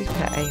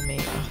Super Amy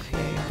off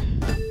you.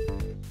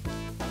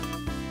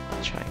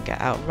 I'll try and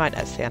get out. Right,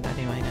 that's the end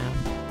anyway now.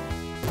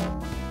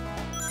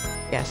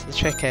 Yeah, so the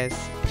trick is,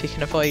 if you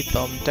can avoid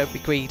them, don't be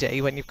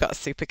greedy when you've got a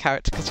super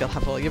character because you'll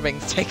have all your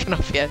rings taken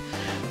off you.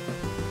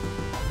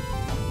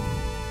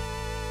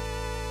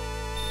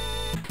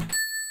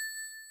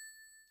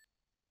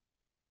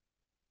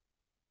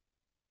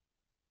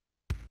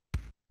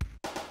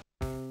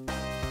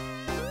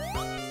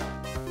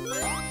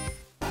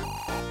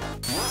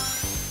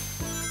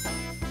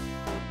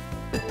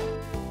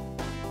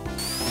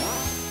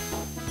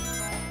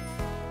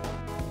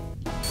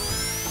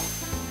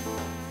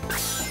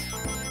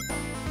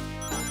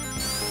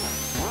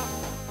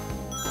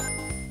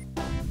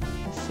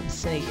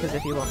 Sneakers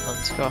if you want them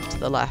to go off to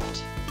the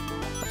left.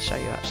 I'll show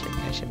you actually in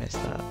case you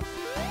missed that.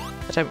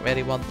 I don't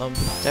really want them,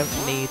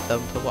 don't need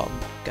them for what I'm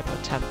going to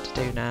attempt to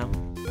do now.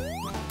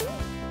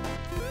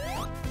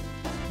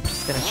 I'm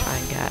just going to try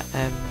and get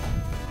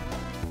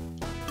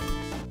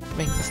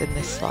rings in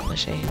this slot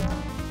machine.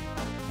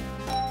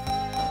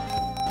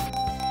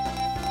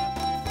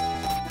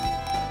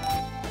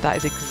 That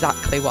is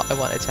exactly what I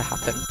wanted to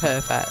happen,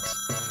 perfect.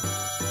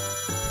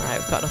 Right,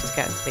 we've got enough to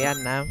get us to the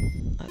end now.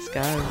 Let's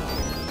go.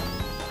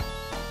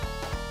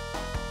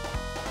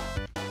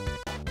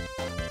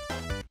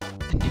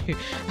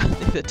 I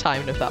knew the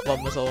timing of that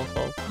one was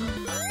awful.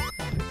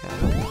 There we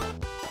go.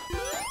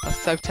 I was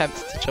so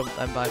tempted to jump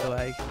then, by the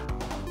way.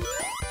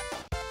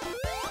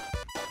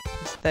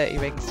 There's 30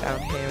 rings down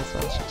here as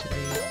well, should you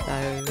need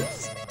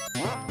those.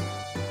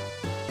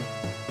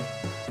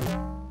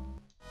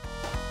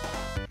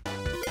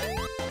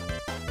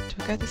 Do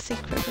I go the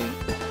secret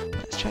route?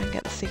 Let's try and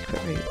get the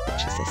secret route,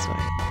 which is this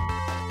way.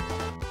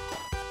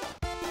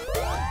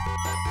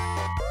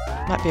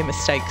 Might be a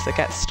mistake because I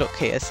get stuck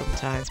here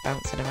sometimes,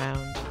 bouncing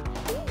around.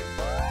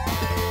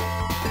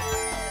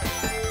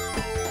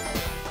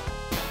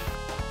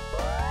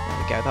 There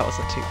we go, that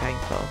wasn't too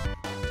painful.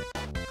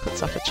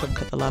 Cuts off a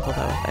chunk of the level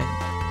though, I think.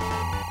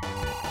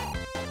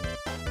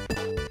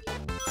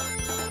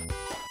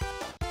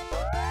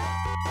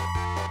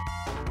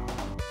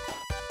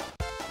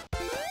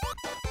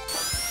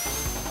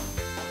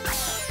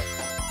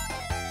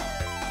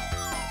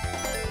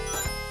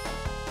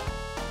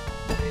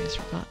 There's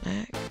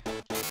Robotnik.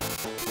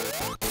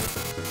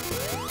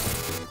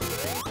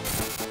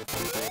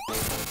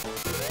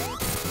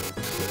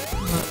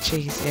 Much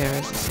easier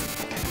as a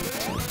super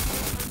character.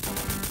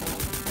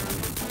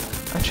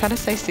 I'm trying to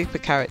say super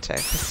character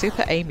because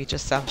Super Amy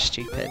just sounds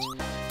stupid.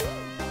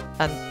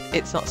 And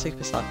it's not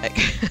Supersonic.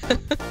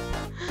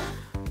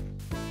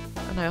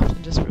 And I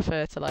often just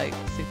refer to like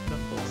Super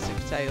Knuckles,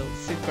 Super Tails,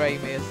 Super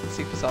Amy as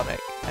Supersonic.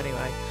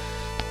 Anyway.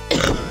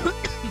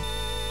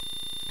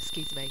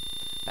 Excuse me.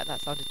 Bet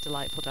that sounded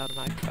delightful down a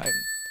microphone.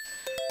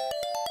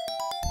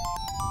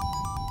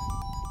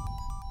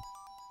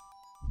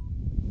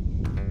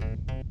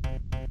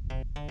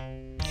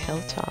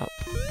 Hilltop.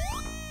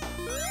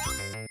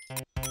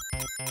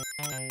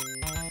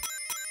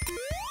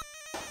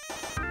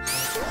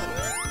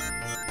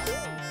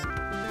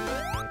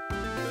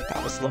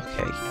 That was lucky.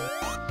 Do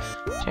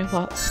you know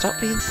what? Stop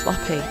being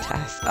sloppy,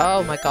 Tess.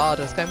 Oh my god,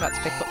 I was going back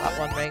to pick up that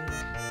one ring.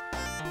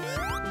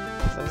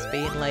 Because I was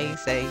being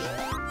lazy.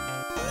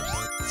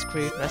 I just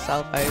screwed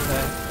myself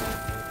over.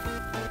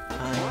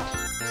 Fine.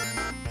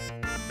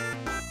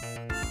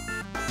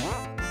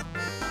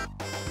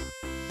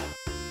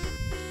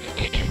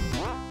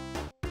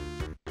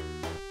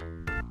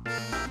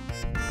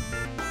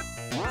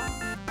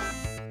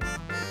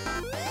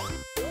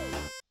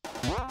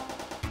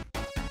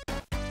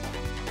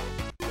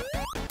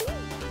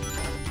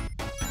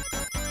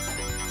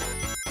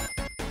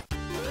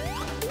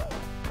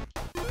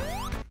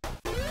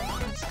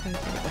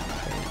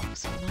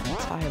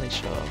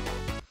 Sure.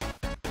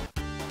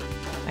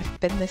 I've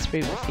been this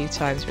route a few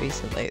times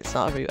recently. It's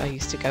not a route I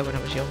used to go when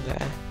I was younger.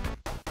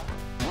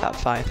 That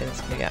fire thing's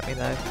gonna get me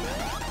though.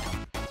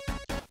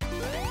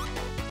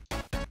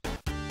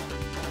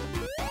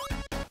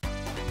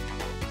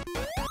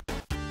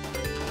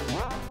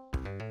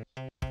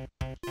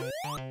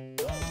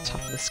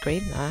 Top of the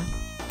screen there.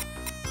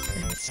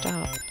 Let me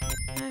stop.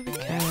 There we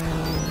go.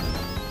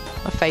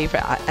 My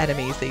favourite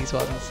enemies, these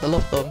ones. I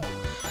love them.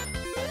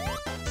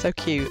 So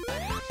cute.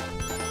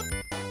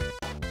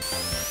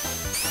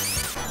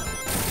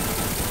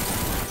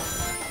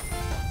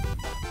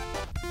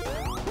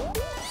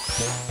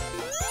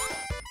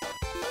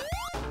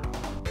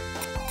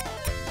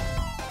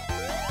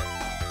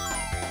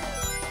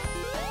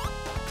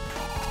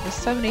 There's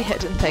so many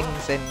hidden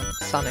things in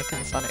Sonic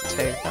and Sonic 2,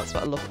 that's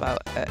what I love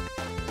about it.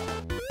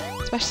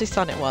 Especially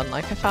Sonic 1,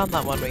 like I found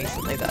that one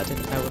recently that I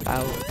didn't know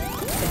about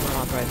in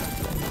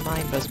Labyrinth, and my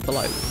mind was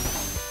blown.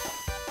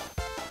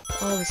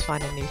 Always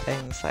finding new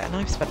things, like, and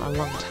I've spent a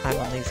long time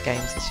on these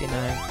games, as you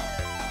know.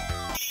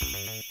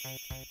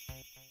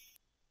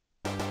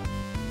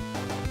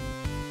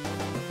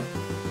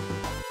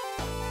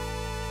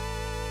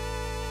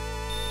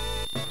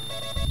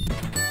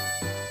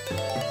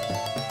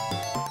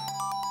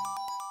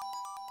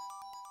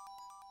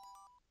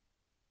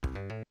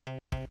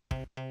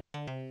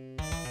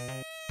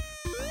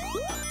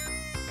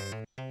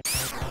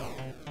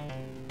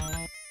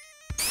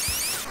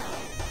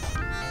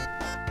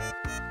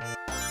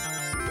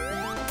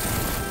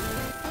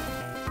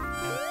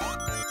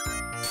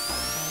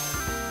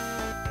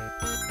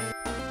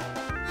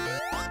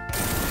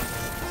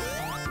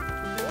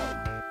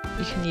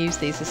 You can use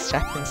these as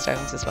stepping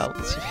stones as well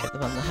once you've hit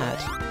them on the head.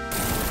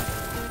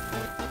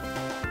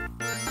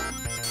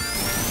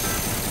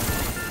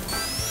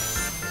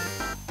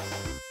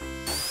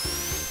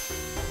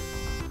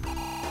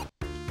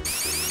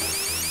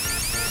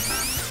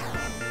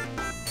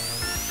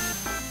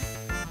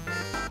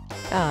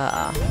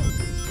 Ah,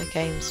 the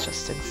game's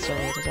just installed.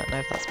 I don't know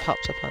if that's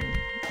popped up on...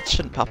 It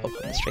shouldn't pop up on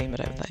the stream, I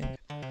don't think.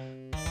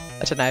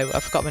 I don't know,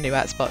 I've got my new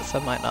Xbox, so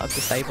I might not have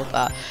disabled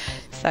that.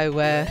 So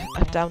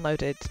I've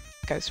downloaded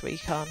Ghost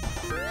Recon,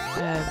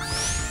 the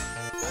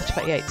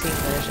 2018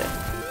 version.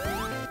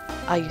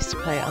 I used to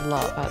play it a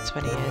lot about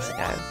 20 years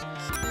ago.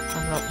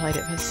 I've not played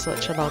it for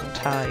such a long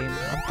time.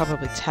 I'm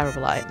probably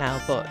terrible at it now,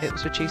 but it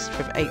was reduced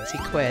from 80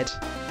 quid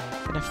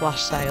in a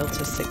flash sale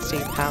to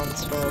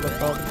 £16 for all of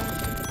them.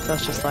 So I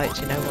was just like,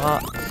 do you know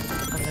what?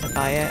 I'm going to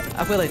buy it.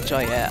 I will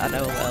enjoy it, I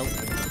know I will.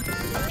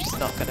 I'm just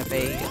not going to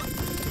be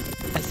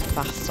as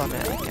fast on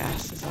it, I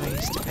guess, as I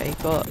used to be,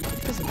 but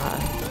it doesn't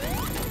matter.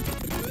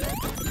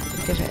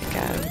 Give it a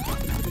go.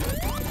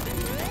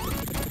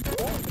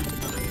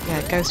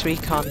 Yeah, Ghost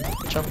Recon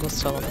Jungle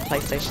Storm on the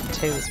PlayStation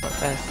 2 was my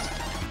first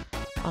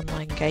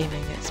online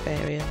gaming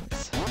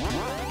experience.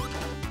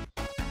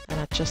 And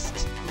I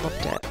just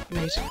loved it.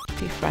 Made a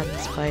few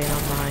friends playing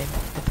online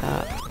with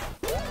that.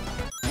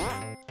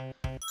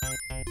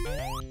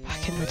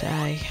 Back in the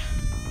day.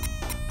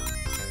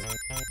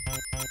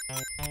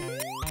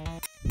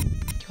 Do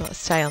you want to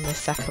stay on this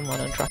second one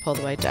and drop all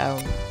the way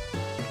down?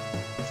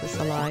 Is this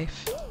a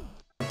life?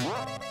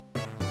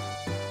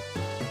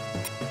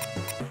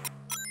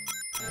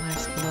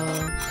 Life's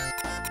below.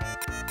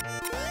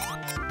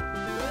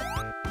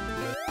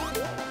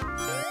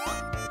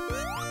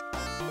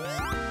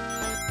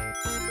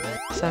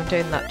 So I'm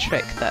doing that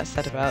trick that I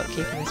said about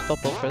keeping this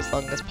bubble for as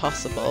long as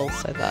possible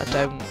so that I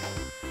don't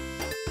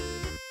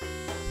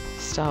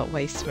start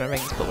wasting my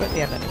rings, but we're at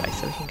the end anyway,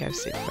 so we can go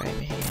super frame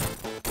here.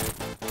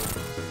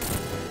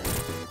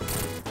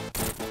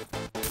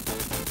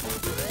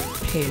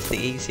 Here's the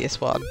easiest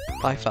one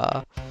by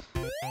far.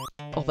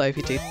 Although if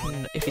you do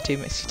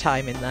miss your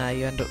time in there,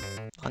 you end up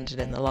landing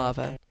in the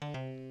lava.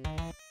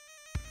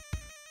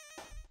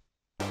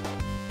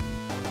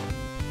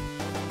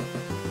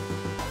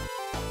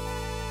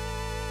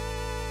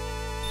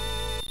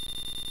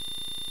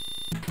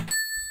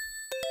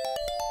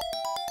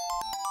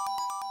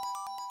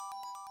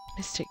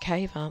 Mystic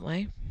Cave, aren't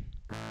we?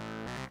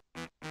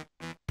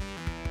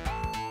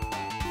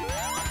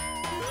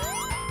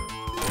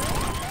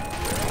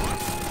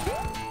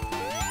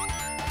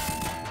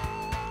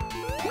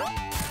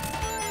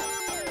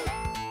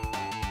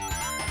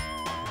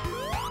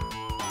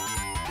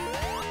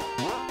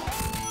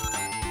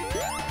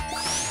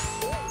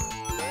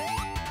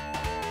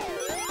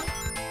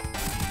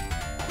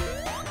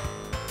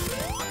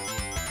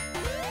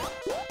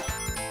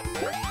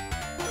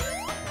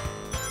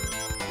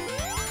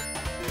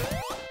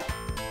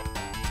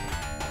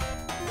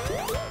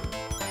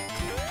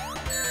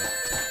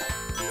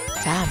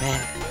 Damn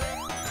it!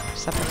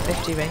 Just have the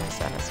 50 rings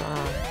then as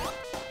well.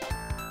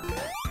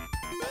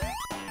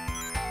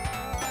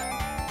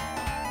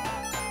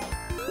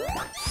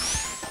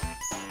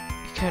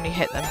 You can only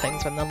hit them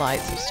things when the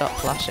lights have stopped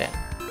flashing.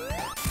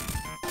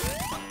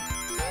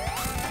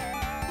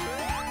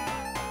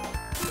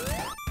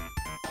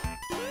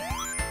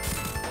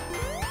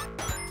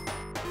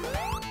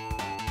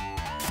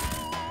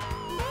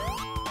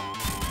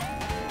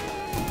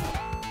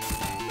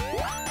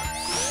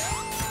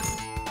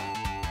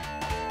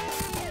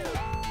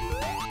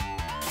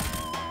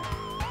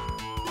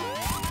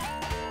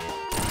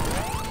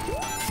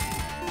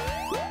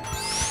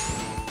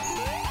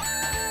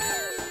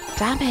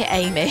 Damn it,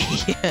 Amy!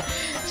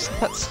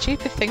 That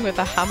stupid thing with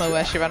the hammer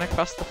where she ran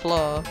across the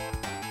floor.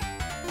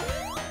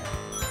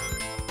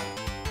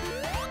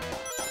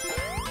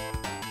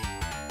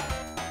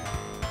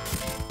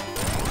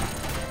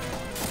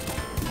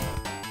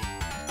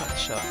 Got the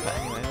shortcut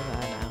anyway, we're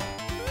there now.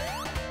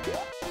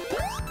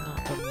 It's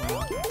not done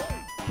well.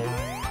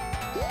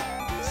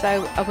 So,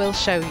 I will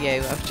show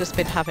you, I've just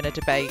been having a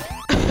debate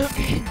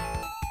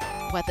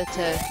whether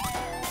to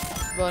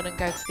run and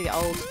go to the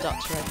old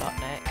Dr.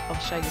 Robotnik. I'll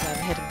show you the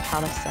Hidden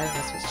Palace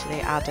zones which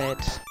they added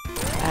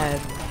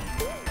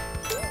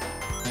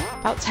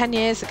about 10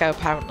 years ago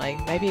apparently,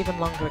 maybe even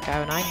longer ago,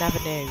 and I never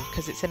knew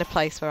because it's in a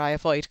place where I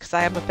avoid because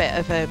I am a bit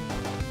of a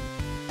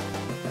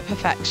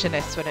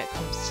perfectionist when it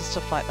comes to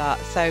stuff like that.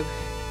 So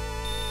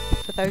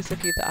for those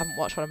of you that haven't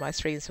watched one of my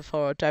streams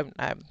before or don't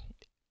know,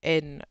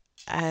 in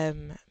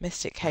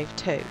Mystic Cave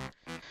 2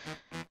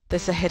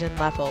 there's a hidden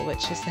level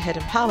which is the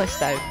Hidden Palace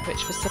zone,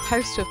 which was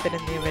supposed to have been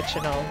in the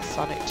original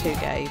Sonic 2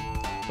 game,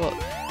 but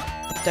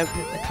I don't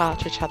think the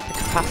cartridge had the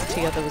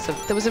capacity, or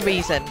there was a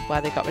reason why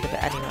they got rid of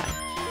it anyway.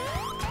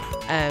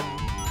 I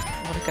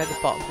want to go the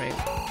bottom route.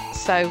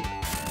 So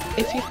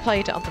if you've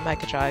played it on the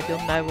Mega Drive,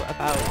 you'll know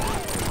about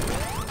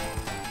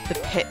the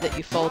pit that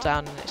you fall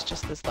down and it's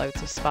just there's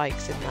loads of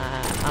spikes in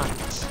there,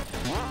 and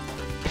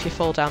if you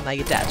fall down there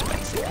you're dead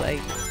basically.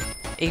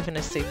 even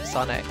as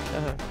Supersonic.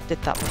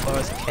 Did that before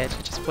as a kid,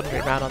 just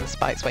wandering around on the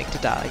spikes waiting to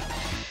die.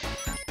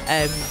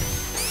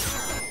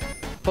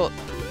 But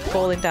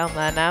falling down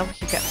there now,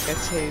 you get to go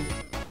to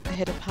the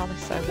Hidden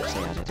Palace Zone, which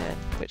they added in,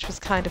 which was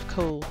kind of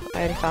cool.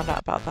 I only found out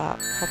about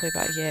that probably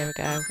about a year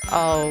ago.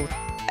 Oh,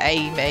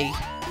 Amy.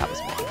 That was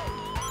me.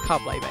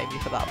 Can't blame Amy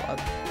for that one.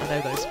 I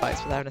know those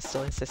spikes were there and I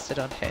still insisted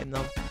on hitting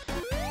them.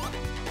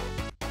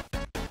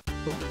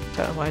 Ooh,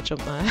 don't know why I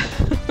jumped there.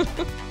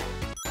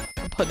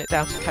 I'm putting it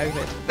down to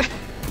COVID.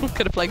 I'm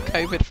going to blame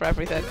COVID for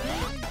everything.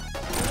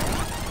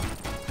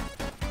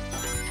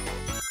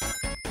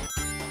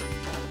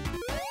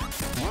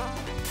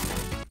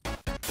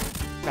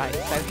 Right,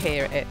 so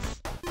here it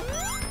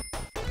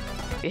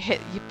is.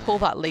 You pull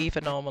that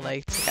lever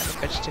normally to get the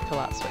bridge to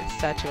collapse, but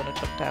instead you want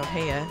to jump down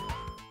here.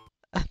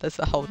 There's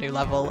a whole new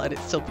level and it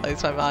still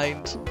blows my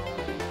mind.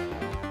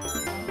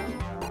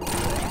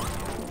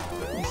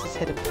 This is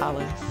Hidden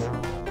Palace.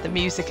 The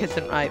music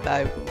isn't right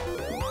though.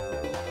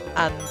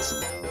 And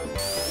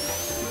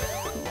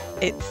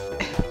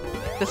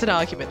there's an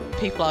argument.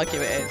 People argue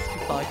it is,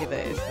 people argue that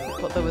it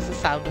isn't, but there was a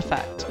sound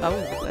effect. Oh,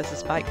 there's a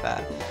spike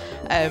there.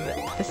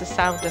 There's a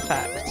sound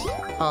effect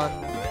on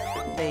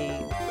the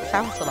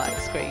sound select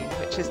screen,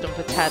 which is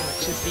number 10,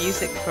 which is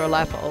music for a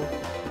level,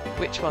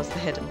 which was the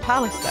Hidden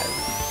Palace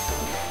Zone.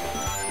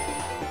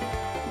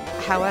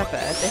 However,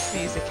 this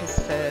music is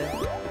for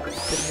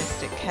the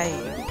Mystic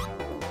Cave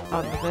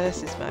on the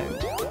Versus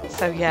mode.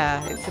 So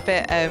yeah, it's a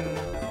bit,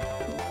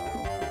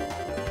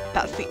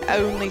 that's the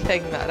only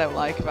thing that I don't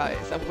like about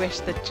it, is I wish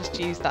they'd just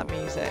used that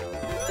music.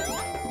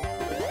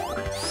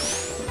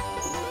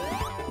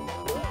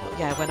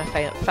 Yeah, when I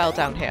fell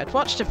down here, I'd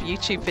watched a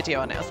YouTube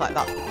video on it, I was like,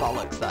 that's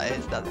bollocks, that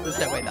is, there's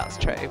no way that's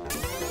true.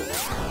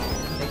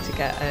 I need to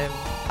get that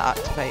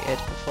activated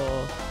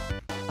before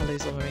I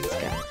lose all my rings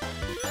again.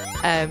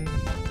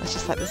 I was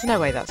just like, there's no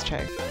way that's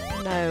true.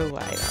 No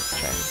way that's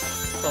true.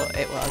 But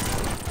it was.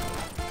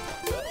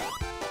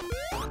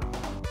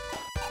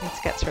 Need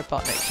to get to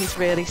Robotnik. He's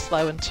really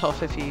slow and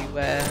tough if you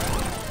don't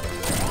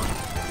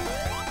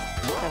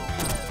have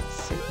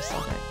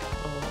Supersonic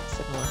or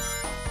similar.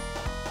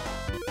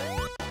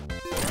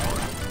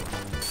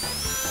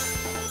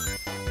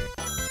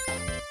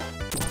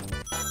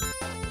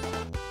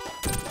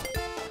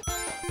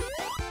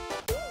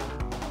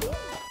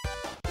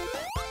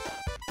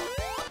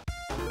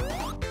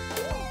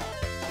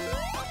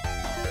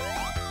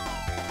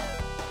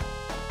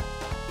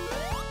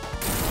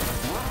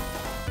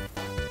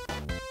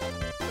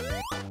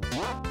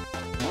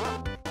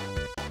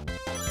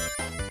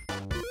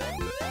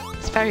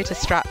 Very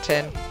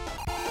distracting.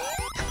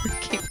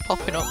 Keeps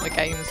popping up the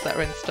games that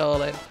are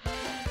installing.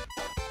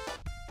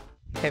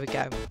 Here we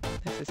go.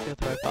 This is the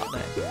other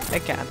Robotnik.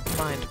 Again,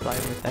 mind blown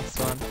with this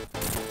one.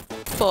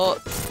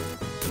 But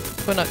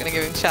we're not going to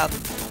give him a chance.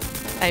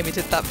 Amy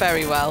did that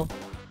very well.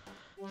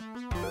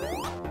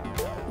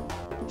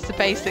 So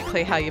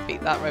basically how you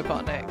beat that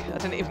Robotnik. I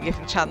didn't even give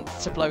him a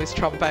chance to blow his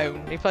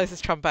trombone. He blows his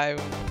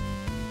trombone.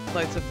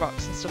 Loads of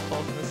rocks and stuff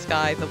fall from the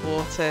sky. The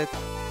water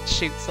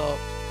shoots up.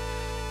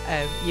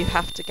 You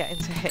have to get him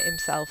to hit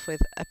himself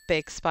with a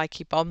big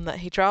spiky bomb that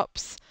he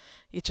drops.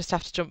 You just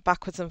have to jump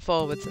backwards and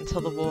forwards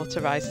until the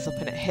water rises up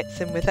and it hits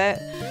him with it.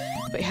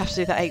 But you have to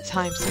do that 8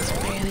 times, so it's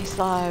really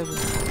slow.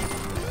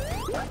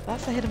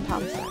 That's a Hidden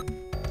Palace Zone,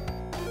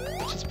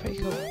 which is pretty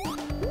cool.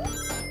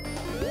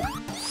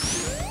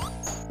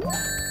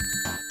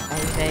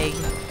 Amy.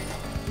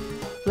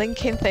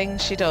 Blinking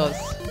things she does.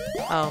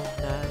 Oh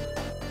no.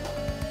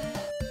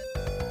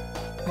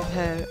 With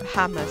her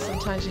hammer,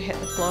 sometimes you hit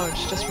the floor and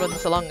she just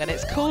runs along, and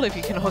it's cool if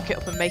you can hook it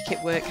up and make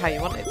it work how you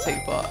want it to,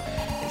 but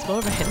it's more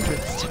of a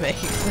hindrance to me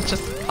because I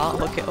just can't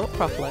hook it up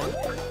properly.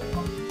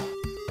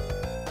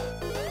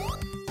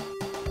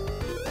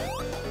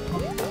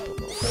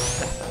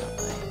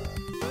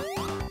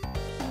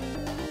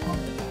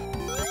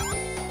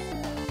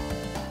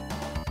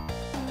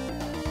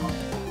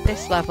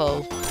 This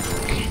level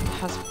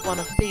has one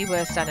of the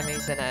worst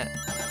enemies in it.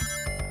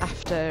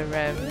 After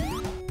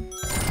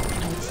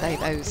say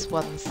those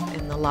ones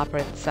in the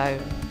Labyrinth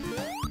Zone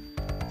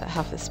that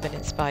have the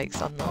spinning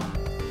spikes on them.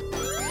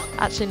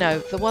 Actually no,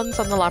 the ones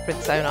on the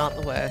Labyrinth Zone aren't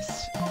the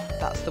worst.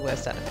 That's the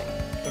worst enemy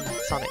in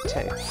Sonic 2.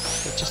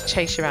 They just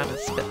chase you around and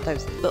spit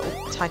those little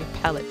tiny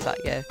pellets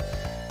at you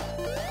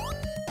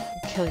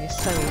and kill you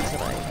so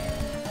easily.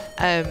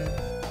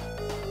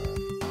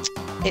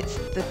 It's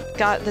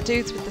the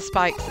dudes with the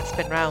spikes that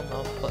spin round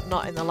them, but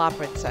not in the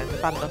Labyrinth Zone.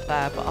 They're bad enough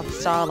there, but on the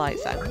Starlight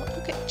Zone,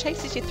 look, it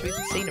chases you through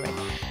the scenery.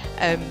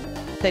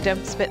 They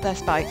don't spit their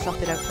spikes off,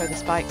 they don't throw the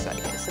spikes at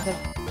you, so they're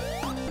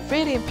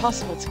really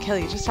impossible to kill,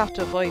 you just have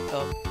to avoid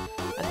them.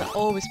 And they're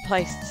always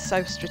placed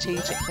so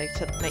strategically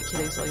to make you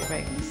lose all your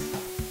rings.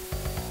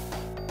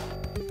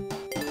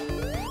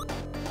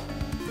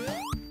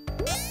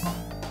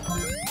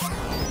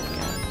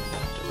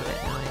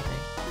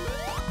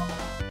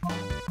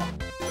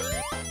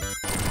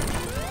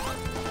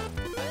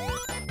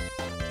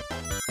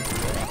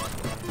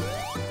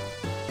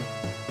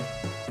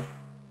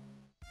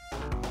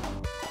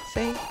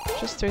 See?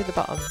 Just through the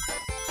bottom.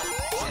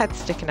 his head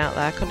sticking out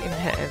there, I couldn't even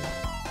hit him.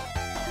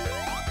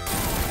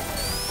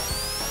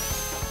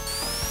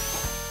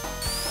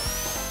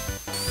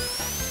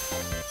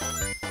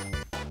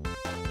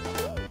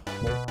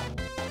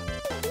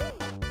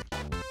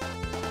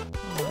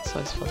 Oh, it's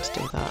always fun to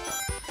do that.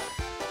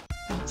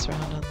 Bounce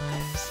around on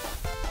those.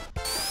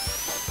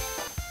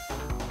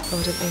 Oh,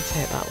 I didn't need to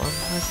hit that one.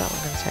 Where's that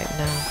one going to take me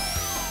now?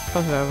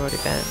 Probably where I've already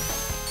been.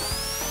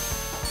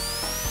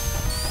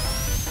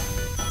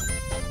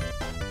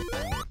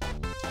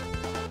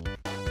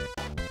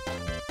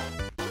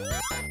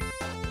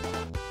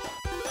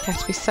 You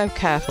have to be so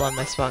careful on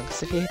this one,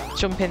 because if you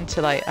jump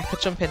into, like, I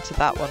could jump into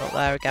that one up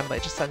there again, but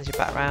it just sends you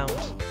back round.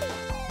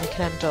 You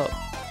can end up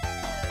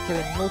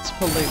doing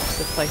multiple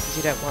loops of places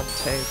you don't want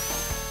to.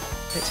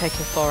 It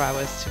taking 4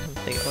 hours to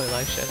complete Oil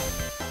Ocean.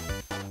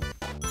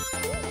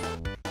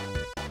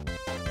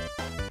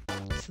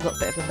 It's a little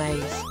bit of a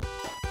maze.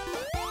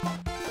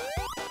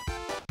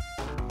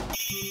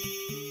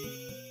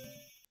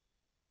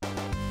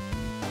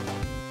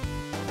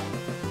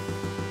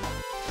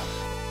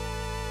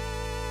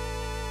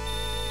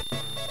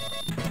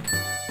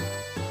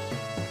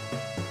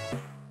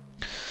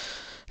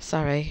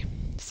 Sorry,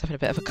 just having a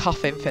bit of a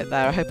coughing fit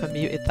there. I hope I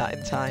muted that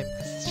in time,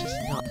 because it's just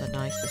not the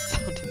nicest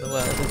sound in the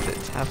world, is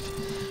it, to have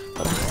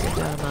blasted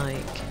down a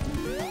mic.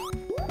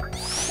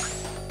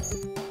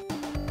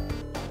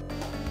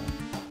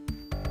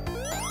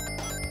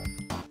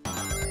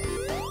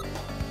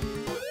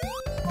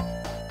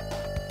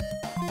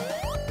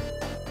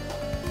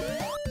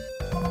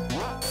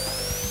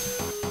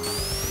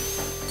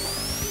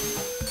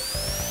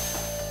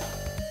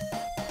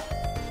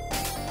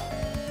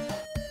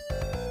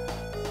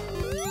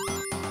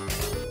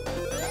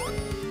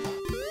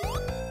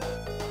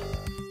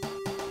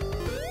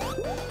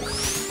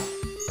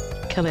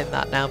 Killing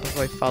that now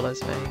before he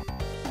follows me.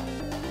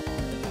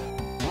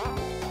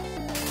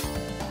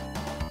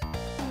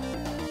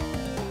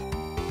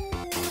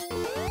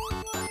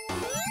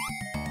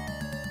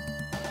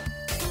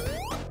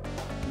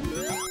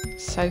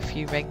 So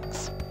few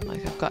rings.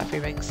 Like, I've got every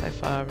ring so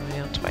far, I'm only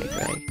on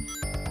 23.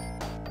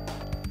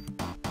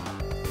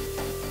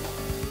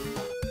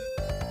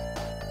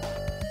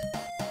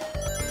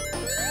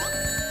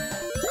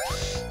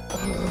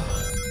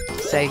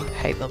 See,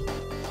 hate them.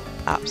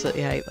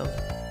 Absolutely hate them.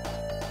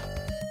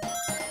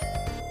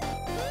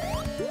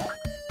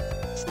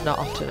 Not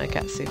often I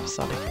get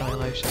supersonic in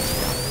Oil Ocean, to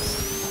be honest.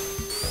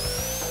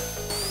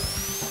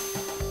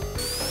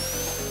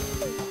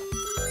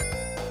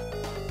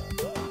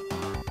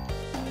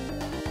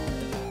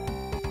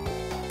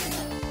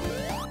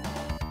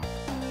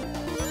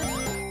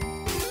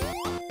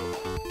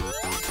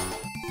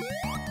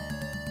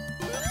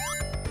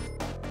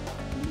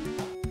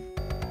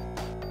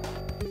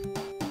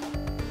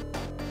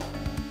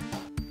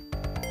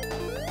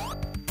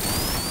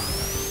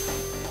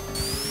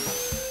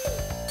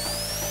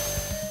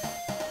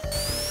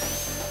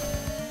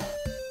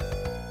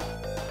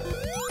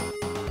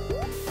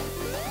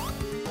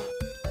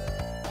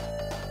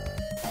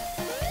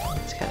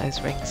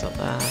 Those rings up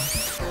there.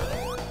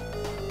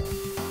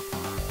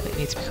 But you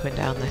need to be coming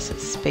down this at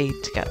speed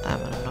to get them,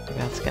 and I'm not going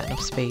to be able to get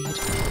enough speed,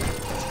 so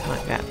I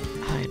can't get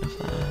high enough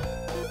there.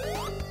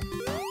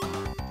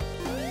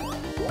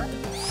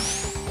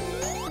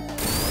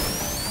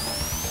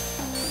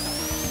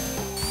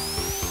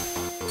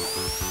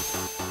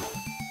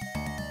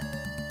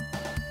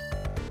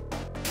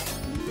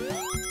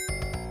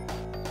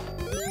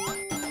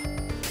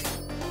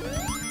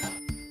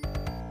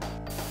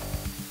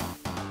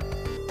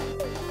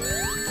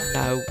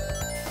 No.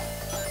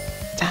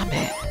 Damn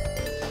it.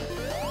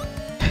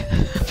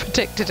 I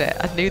predicted it.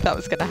 I knew that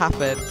was going to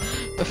happen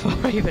before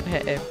I even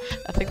hit him.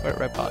 I think we're at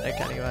Robotnik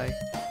anyway.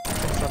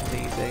 This one's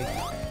easy.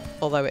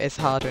 Although it is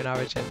harder in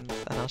Origins,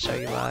 and I'll show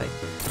you why.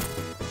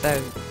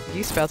 So, you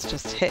used to be able to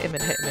just hit him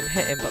and hit him and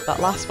hit him, but that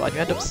last one, you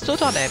end up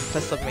stood on him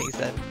for some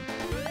reason,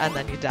 and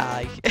then you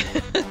die.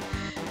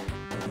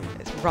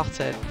 It's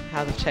rotten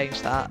how they've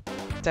changed that.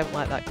 Don't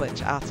like that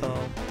glitch at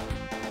all.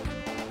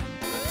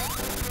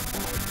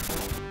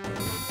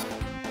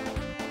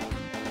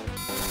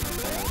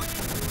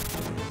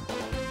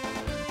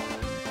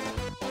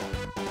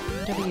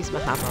 I'm going to use my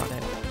hammer on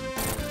him.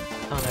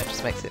 Oh no, it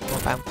just makes it more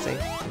bouncy.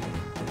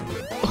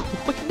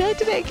 Oh no, I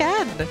did it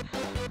again!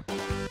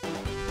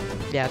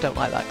 Yeah, I don't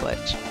like that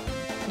glitch.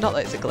 Not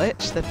that it's a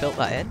glitch, they've built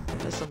that in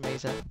for some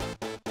reason.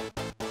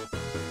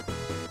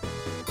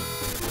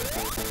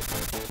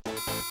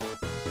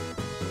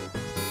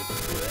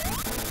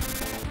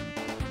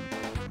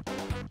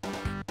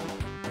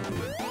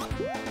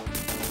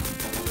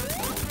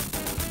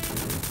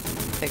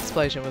 The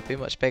explosion would be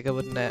much bigger,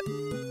 wouldn't it?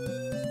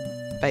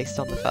 Based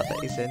on the fact that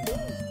he's in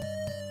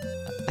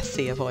a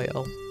sea of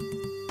oil.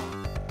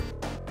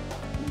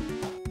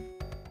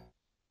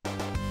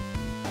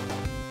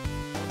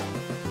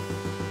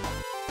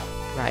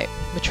 Right,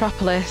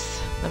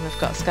 Metropolis, then we've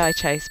got Sky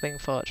Chase, Wing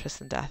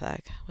Fortress and Death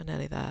Egg. We're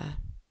nearly there.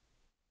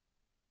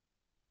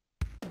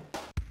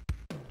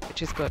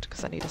 Which is good,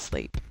 because I need a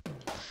sleep.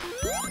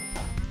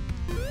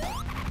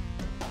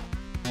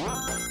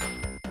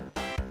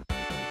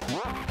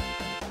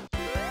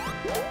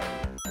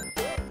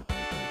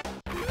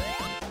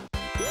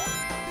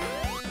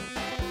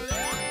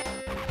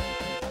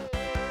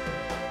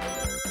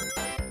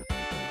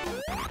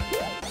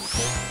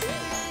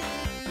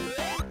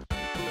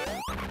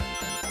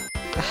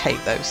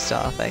 hate those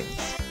star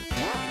things.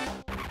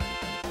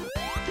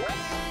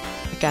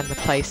 Again, the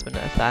placement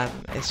of them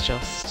is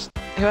just...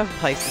 Whoever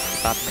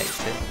places the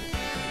badniks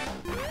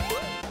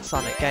in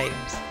Sonic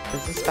games,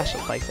 there's a special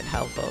place in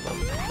hell for them.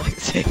 Like,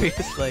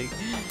 seriously.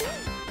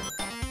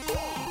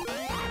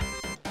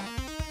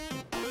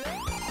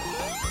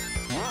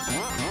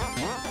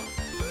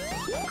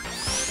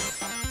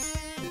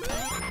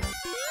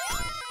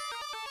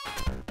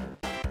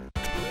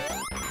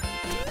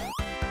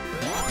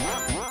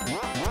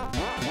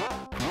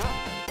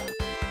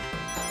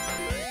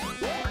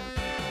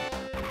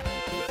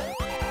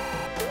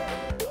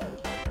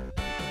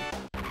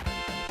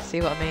 See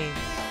what I mean?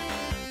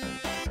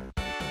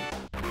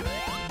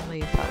 I'll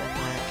leave that one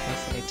there in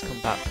case I need to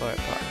come back for it,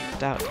 but I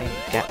doubt I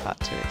can get back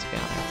to it, to be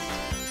honest.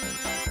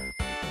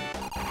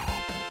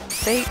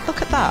 See?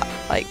 Look at that!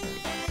 Like...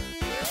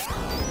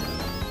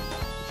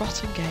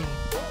 rotten game.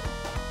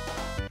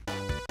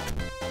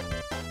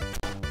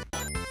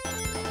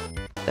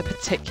 They're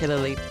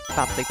particularly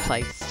badly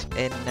placed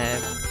in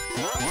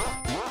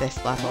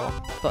this level,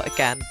 but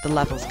again, the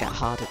levels get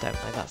harder, don't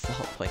they? That's the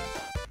whole point.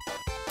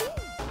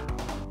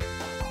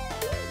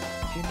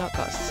 If you've not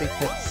got a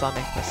Super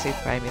Sonic or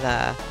Super Amy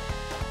there,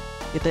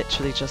 you're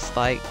literally just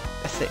like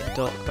a sitting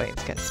duck waiting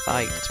to get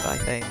spiked by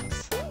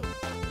things.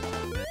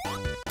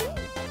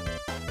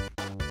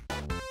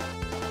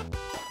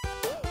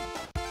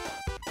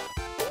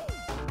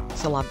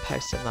 There's a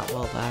lamppost in that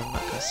wall there, I'm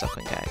not going to stop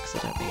and get it because I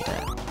don't need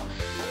it.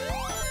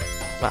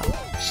 Well,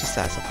 she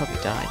says I'll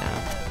probably die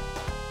now.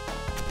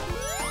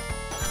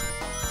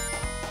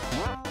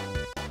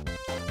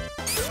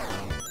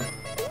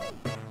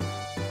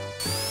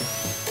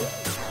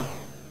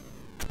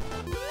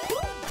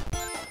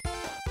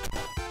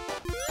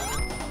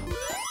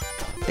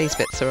 These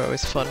bits are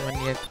always fun when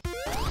you're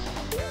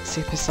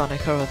Super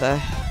Sonic or other,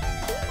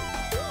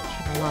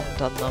 trying to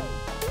land on them.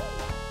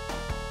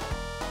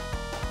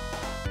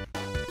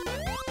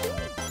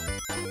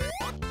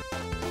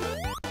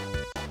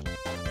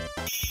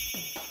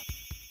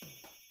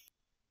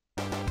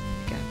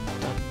 Again,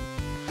 done.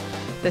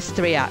 There's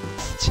 3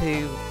 acts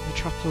to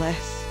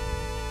Metropolis.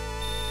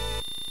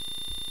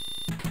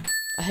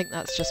 I think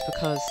that's just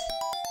because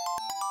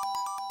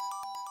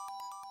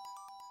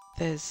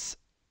there's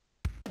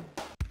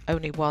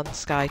only one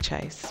Sky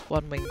Chase,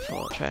 one Wing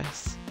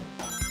Fortress,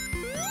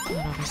 and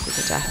then obviously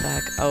the Death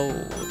Egg. Oh,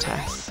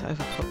 Tess,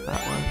 overcooked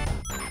that one.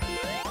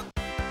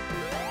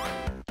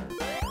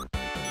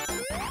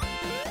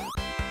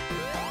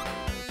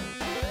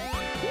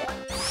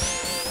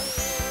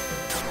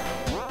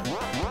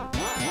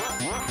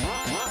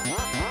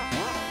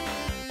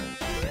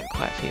 Get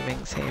quite a few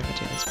rings here if I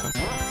do this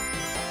properly.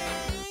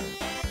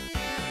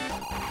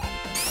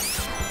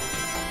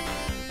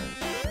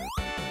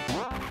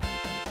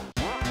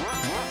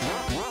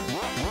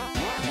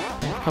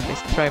 Probably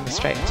throw me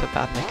straight into a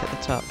badnik at the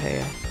top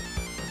here.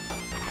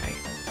 Right,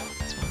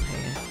 there's one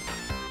here.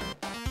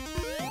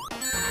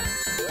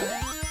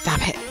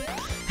 Damn it!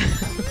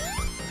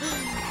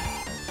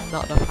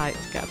 Not enough height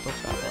to get above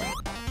that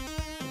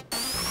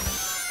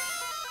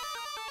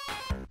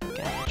one.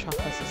 Again,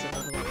 Metropolis is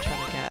another one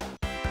trying to get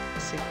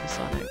Super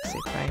Sonic,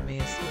 Super Amy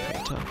is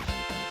pretty tough.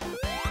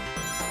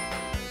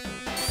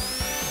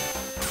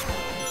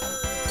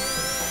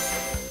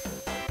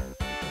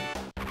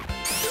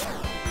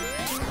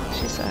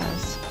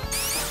 Says.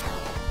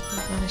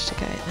 I've managed to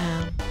get it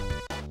now.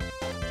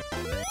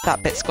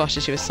 That bit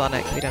squashes you with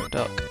Sonic if you don't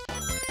duck.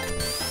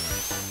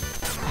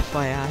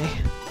 FYI.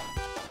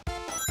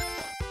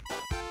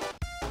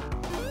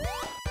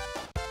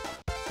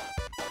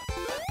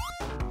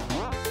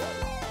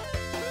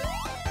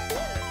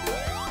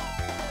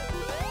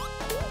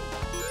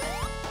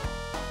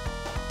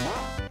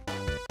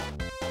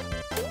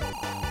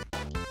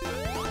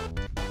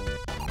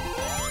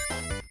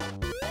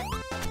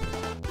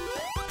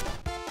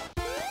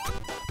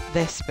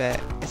 This bit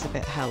is a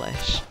bit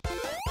hellish.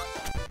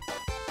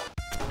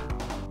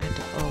 I end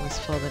up always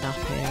falling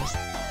off here as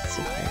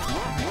Super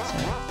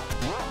character.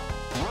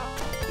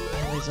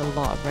 And there's a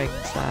lot of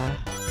rings there.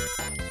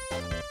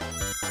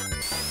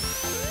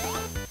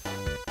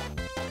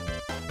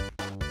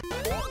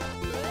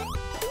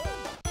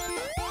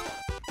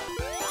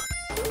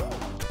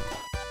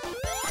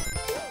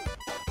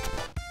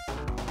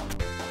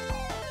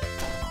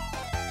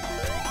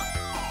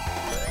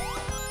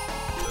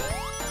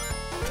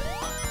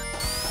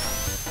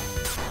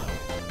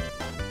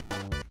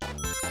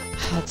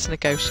 Hard to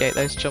negotiate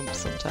those jumps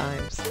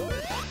sometimes.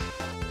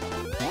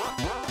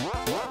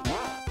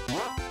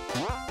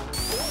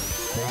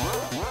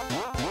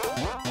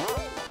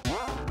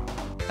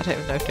 I don't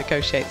even know if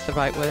negotiate's the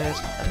right word.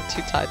 I'm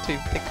too tired to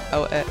even think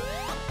about it. Do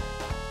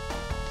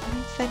I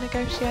need to say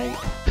negotiate?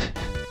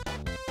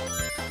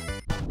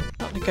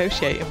 Not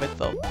negotiating with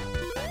them.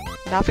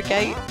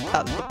 Navigate?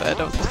 That's the word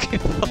I was looking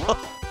for.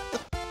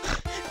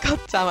 God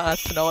damn it, I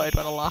snorted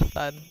when I laughed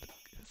then.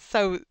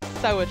 So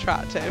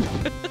attractive.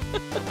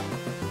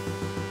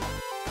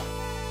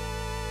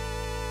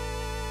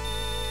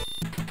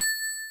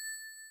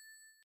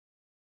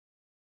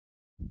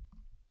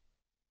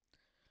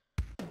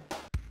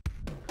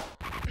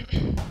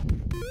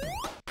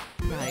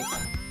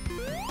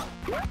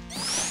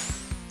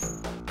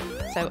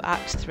 So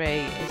Act 3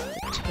 is the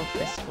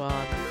toughest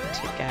one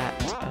to get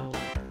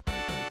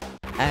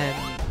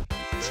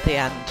to the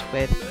end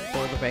with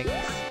all the rings.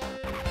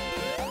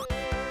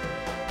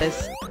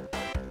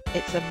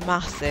 It's a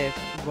massive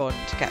run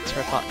to get to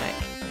Robotnik.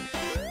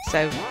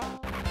 So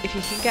if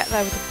you can get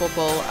there with a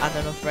bubble and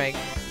enough rings,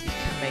 you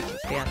can make it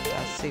to the end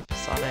as Super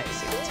Sonic,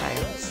 Super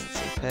Tails,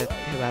 Super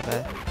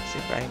whoever,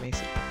 Super Amy,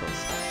 Super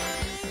Knuckles.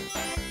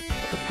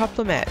 But the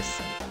problem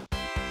is,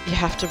 you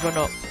have to run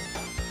up,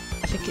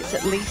 I think it's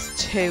at least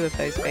 2 of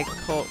those big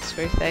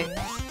corkscrew things,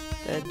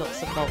 the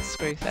nuts and bolts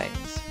screw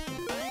things.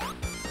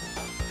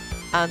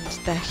 And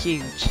they're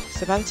huge,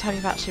 so by the time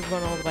you've actually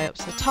run all the way up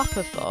to the top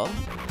of them,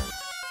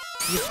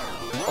 you've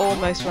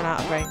almost run out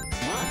of rings,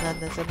 and then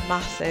there's a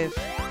massive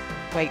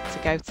wait to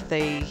go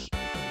to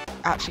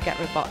actually get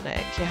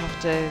Robotnik. You have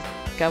to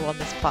go on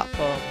this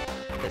platform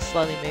that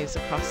slowly moves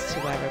across to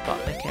where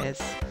Robotnik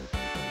is.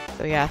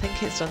 So yeah, I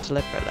think it's done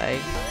deliberately.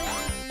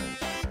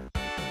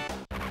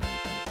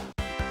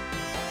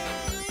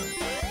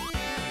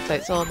 So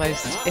it's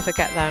almost, if I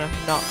get there and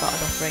I've not got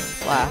enough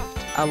rings left,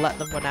 I'll let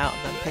them run out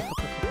and then pick up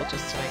a couple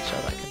just to make sure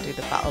that I can do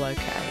the battle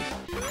okay.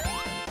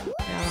 We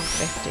are on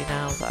 50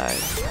 now though.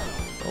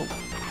 Oh.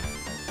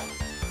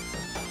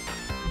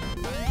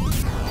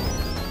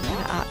 I'm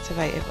going to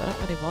activate it, but I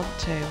don't really want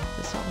to.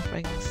 There's not enough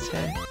rings to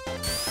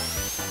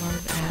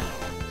warrant it.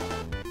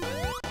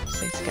 Just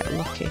need to get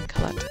lucky and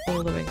collect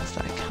all the rings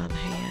that I can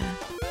here.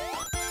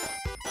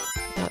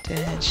 Without doing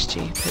anything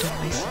stupid and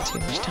wasting too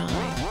much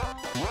time.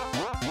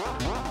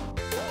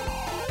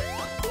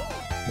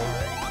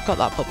 Got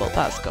that bubble,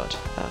 that's good,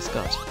 that's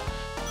good.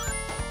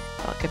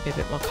 That'll give me a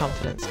bit more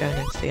confidence going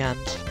into the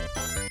end.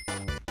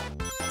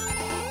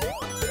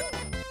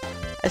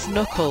 As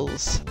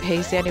Knuckles,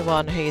 he's the only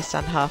one who you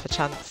stand half a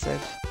chance of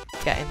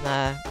getting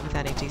there with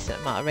any decent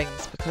amount of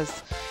rings,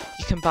 because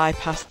you can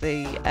bypass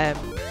the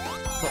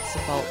nuts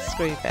and bolts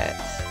screw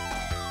bits,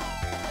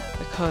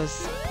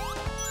 because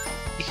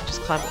you can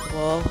just climb up the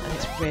wall and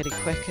it's really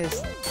quick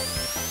as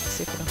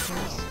Super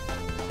Knuckles.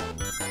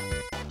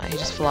 Like, he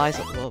just flies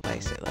up the wall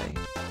basically.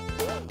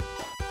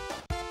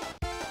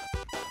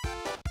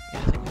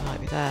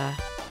 There.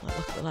 Like,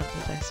 look at the length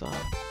of this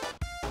one.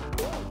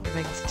 The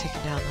rings are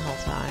ticking down the whole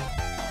time.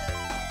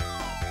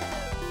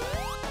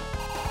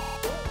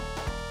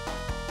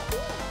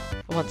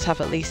 I want to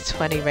have at least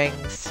 20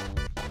 rings.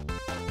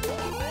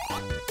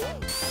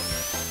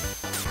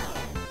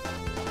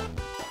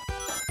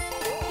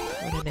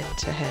 Running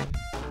into him.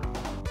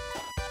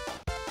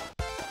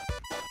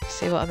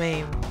 See what I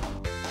mean?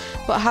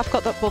 But I have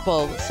got that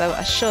bubble, so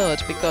I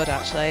should be good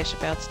actually. I should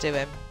be able to do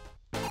him.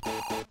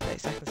 30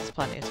 seconds is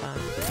plenty of time.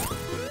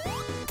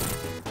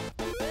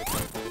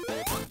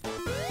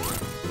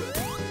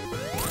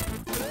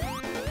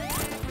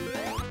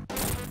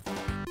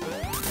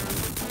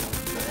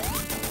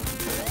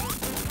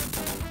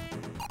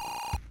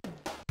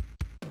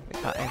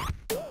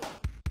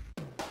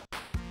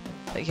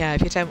 But yeah,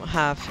 if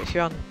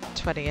you're on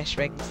 20-ish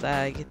rings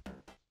there, you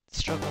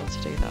struggle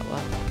to do that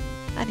one.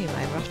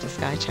 Anyway, we're off to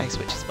Sky Chase,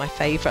 which is my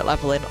favourite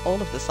level in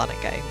all of the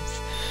Sonic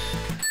games.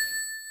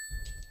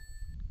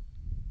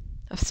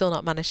 I've still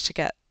not managed to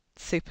get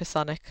Super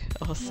Sonic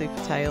or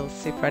Super Tails,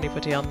 Super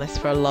anybody on this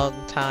for a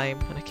long time,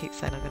 and I keep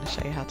saying I'm going to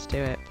show you how to do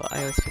it, but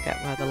I always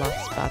forget where the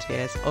last baddie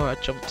is, or I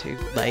jump too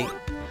late.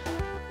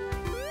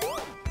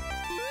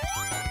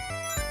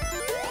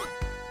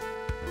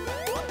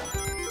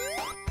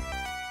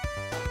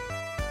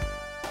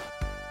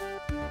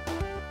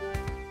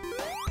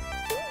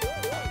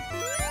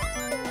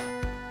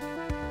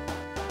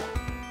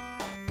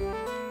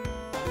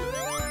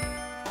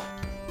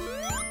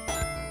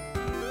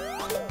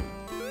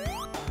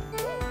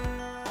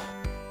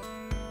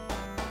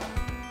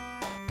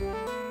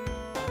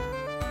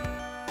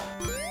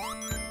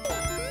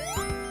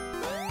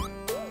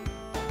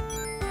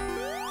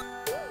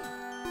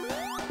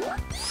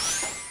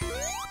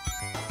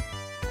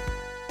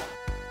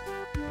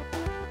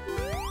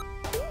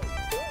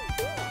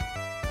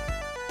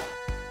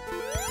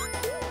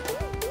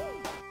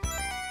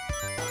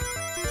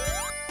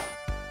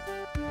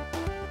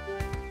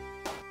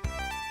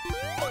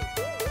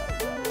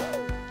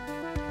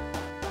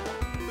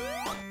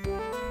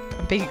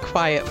 Being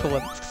quiet for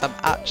once because I'm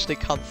actually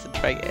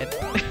concentrating.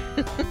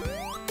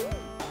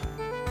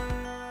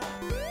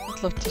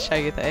 I'd love to show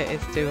you that it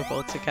is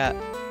doable to get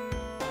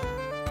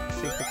a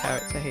super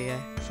character here,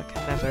 because I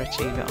can never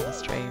achieve it on the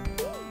stream.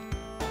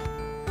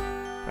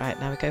 Right,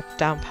 now we go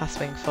down past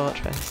Wing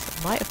Fortress.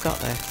 I might have got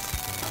this.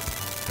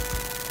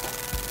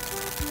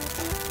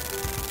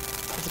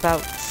 There's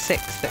about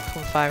 6 that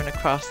come firing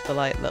across, the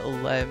like little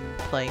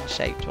plane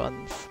shaped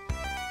ones.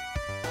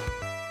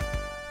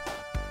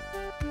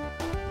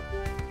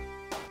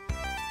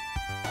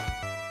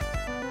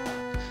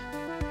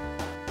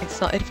 It's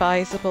not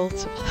advisable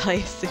to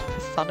play Super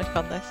Sonic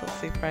on this or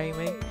Super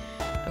Amy.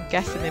 I'm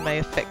guessing they may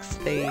have fixed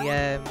the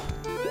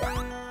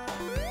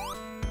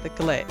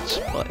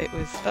glitch, but it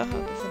was... oh,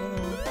 there's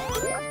another one.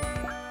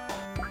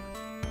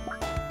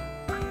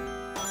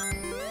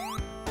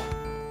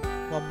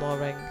 one more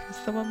ring. Is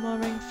there one more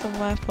ring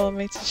somewhere for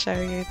me to show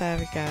you? There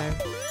we go.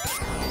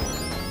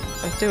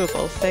 So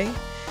doable, see?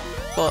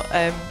 But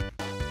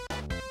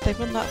they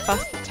run that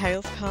fast that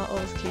tails can't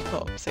always keep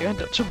up, so you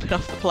end up jumping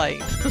off the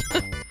plane.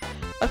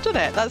 I've done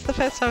it. That's the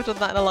first time I've done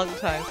that in a long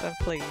time, so I'm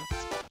pleased.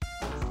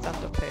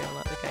 Stand up here and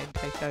let the game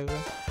take over.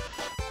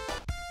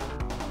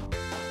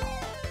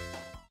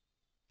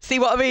 See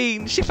what I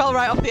mean? She fell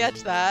right off the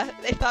edge there.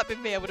 If that'd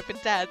been me, I would have been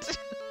dead.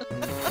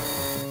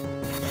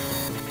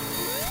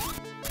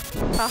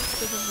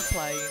 Faster than the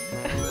plane.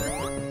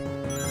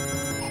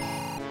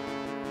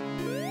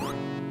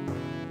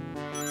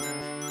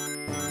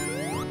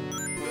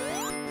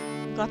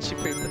 I'm glad she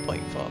proved the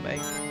point for me.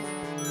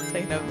 So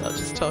you know I'm not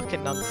just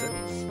talking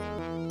nonsense.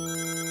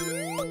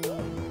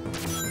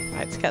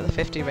 Right, to get the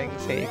 50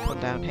 rings here, you come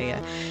down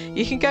here.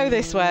 You can go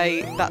this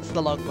way, that's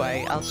the long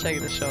way. I'll show you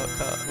the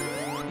shortcut.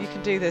 You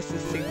can do this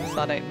as Super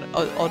Sonic,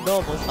 or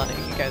normal Sonic,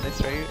 you can go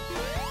this route.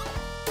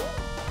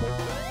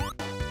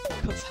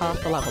 Cuts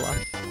half the level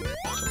off.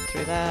 Jump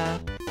through there.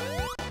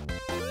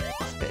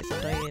 This bit is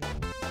annoying.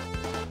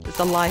 There's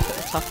a life at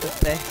the top of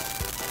this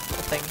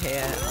little thing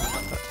here. I've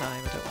not got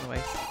time, I don't want to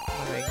waste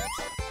my rings.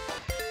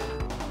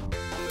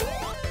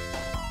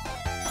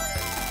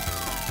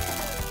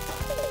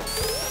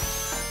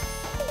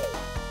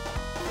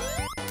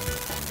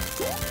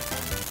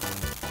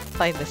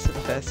 Playing this for the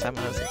first time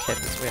when I was a kid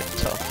was really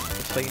tough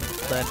before you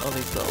learn all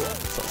these little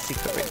sort of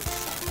secret routes.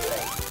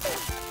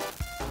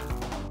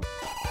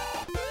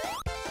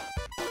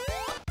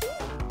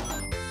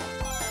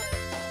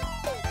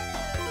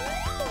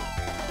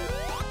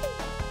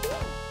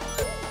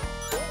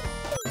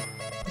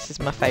 This is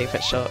my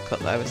favourite shortcut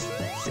though, is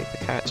super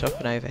character up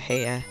and over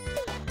here.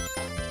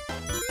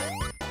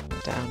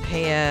 Down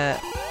here.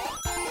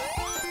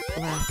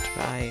 Left,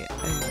 right,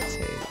 over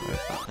to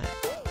Robotnik.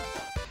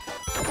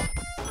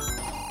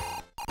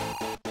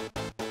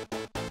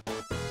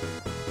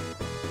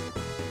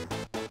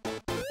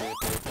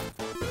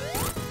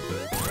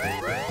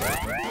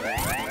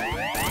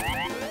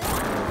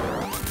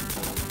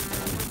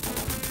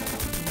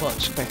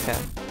 Much quicker.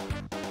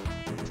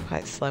 It's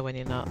quite slow when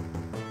you're not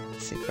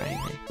super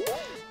aiming.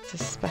 It's a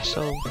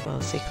special,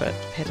 well, secret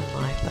hidden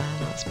life there,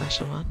 not a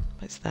special one,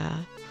 but it's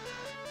there.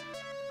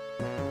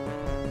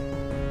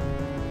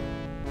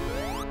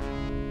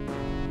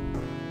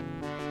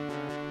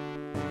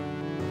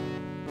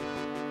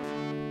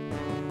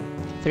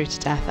 Through to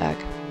Death Egg,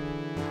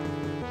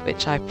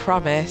 which I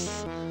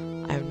promise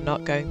I'm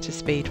not going to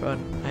speedrun.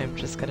 I'm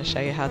just going to show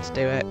you how to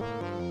do it.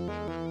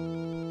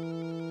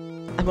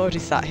 I'm already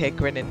sat here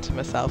grinning to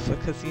myself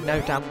because you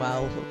know damn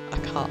well I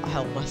can't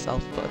help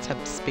myself but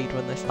attempt to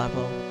speedrun this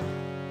level.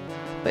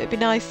 But it'd be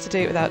nice to do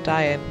it without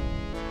dying.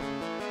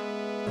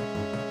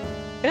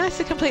 It'd be nice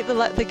to complete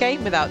the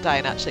game without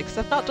dying actually, because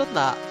I've not done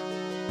that.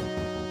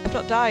 I've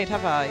not died,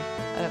 have I?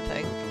 I don't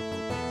think.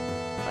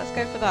 Let's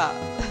go for that.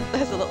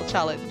 There's a little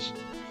challenge.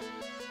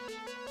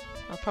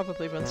 I'll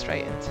probably run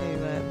straight into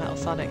Metal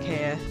Sonic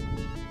here,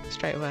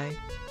 straight away.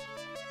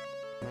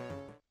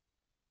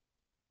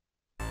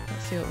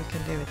 Let's see what we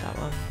can do with that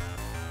one.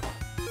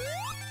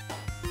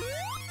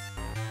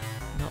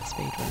 Not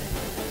speedrunning,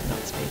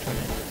 not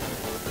speedrunning.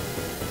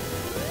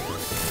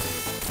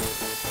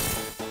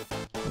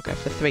 We'll go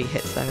for 3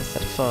 hits there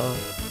instead of 4.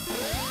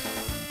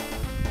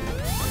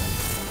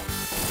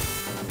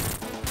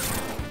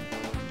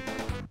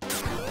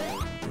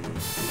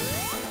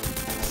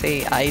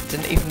 See, I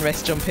didn't even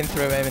risk jumping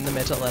through him in the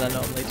middle and I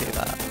normally do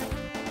that.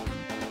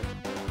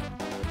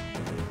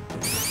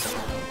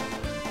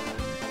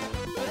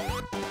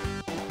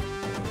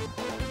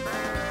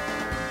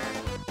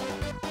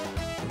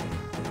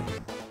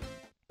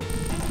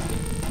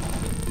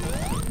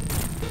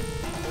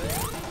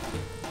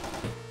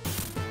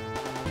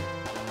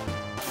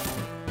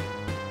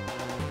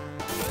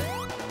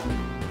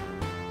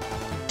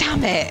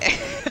 Damn it!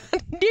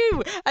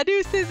 I knew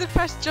as soon as I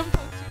pressed jump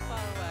I was too far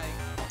away.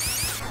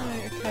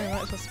 Right, okay,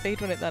 might as well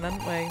speedrun it then,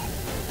 hadn't we?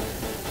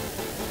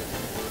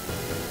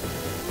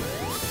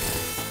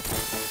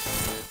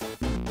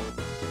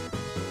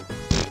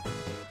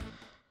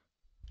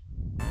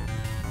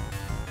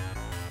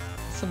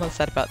 Someone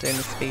said about doing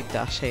the speed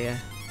dash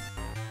here.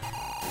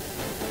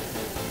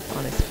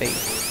 On his feet.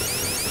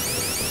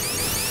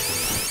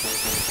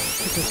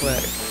 It does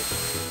work.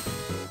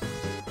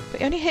 But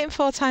you only hit him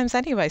 4 times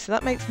anyway, so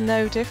that makes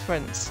no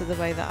difference to the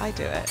way that I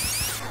do it. Let's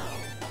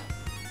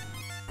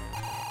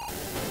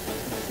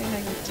see how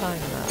you time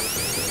that.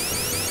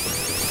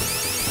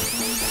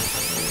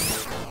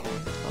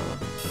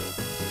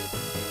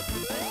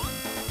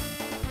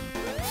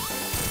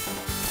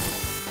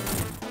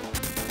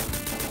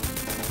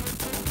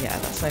 4. Yeah,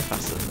 that's no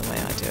faster than the way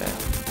I do it.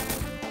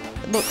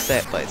 It looks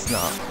it, but it's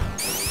not.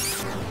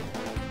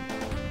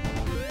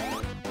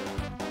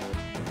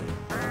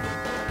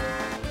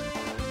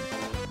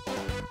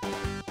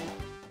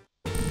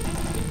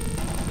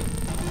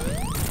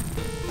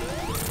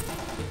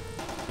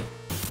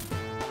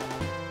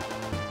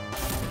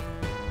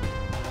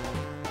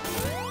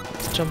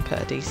 Jump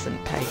at a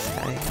decent pace,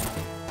 okay?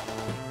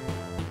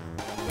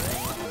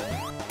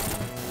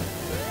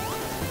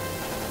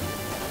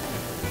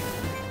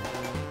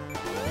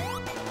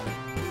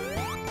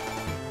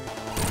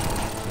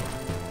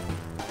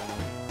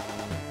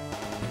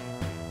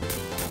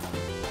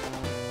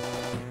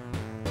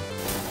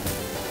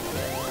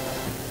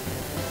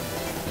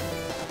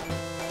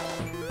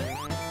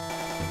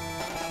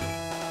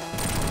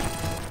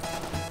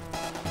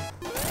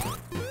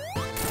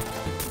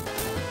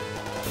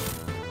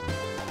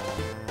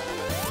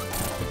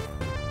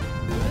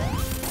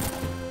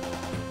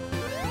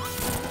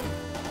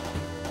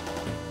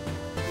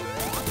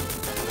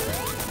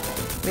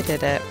 we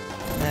did it.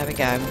 There we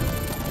go.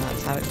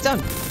 That's how it's done.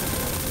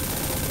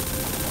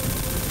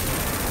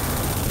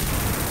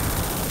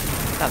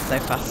 That's no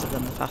faster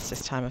than the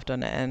fastest time I've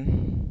done it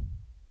in.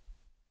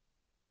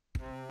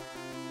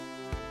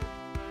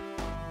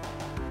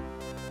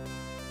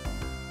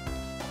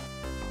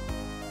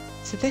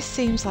 So this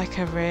seems like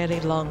a really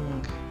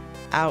long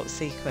out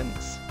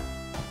sequence.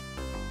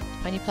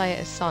 When you play it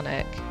as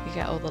Sonic, you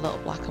get all the little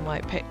black and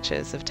white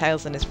pictures of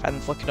Tails and his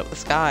friends looking up the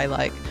sky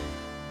like,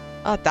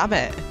 oh damn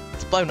it,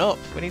 it's blown up,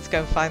 we need to go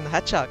and find the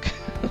hedgehog.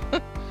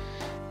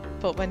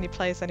 But when you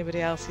play as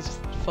anybody else, you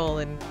just fall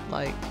in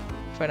like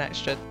for an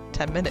extra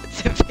 10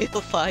 minutes, it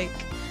feels like.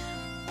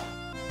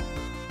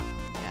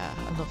 Yeah,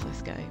 I love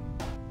this game.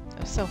 I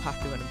was so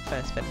happy when I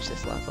first finished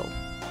this level.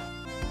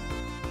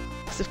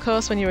 Because of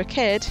course when you were a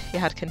kid, you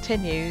had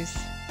continues,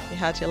 you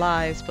had your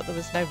lives, but there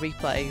was no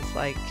replays,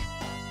 like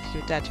if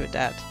you were dead, you were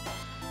dead.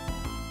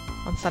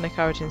 On Sonic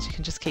Origins you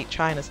can just keep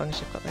trying as long as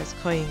you've got those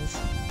coins.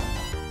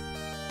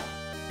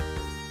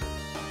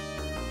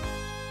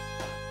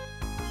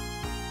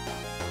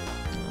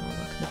 Oh,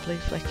 look at the blue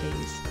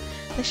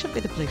flickies. They shouldn't be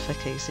the blue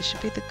flickies, they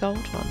should be the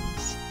gold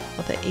ones.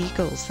 Or the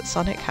eagles that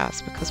Sonic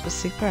has because we're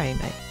Super Amy.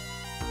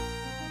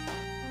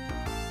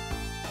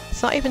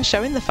 It's not even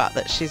showing the fact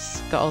that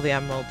she's got all the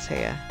emeralds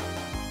here.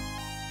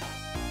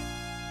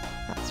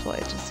 That's what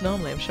it does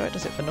normally. I'm sure it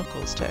does it for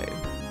Knuckles too.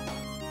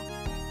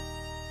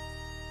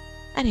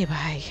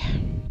 Anyway,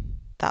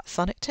 that's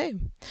Sonic 2.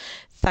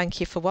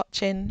 Thank you for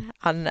watching,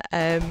 and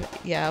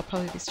yeah, I'll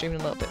probably be streaming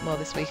a little bit more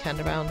this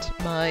weekend around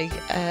my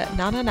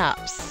Nana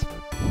naps,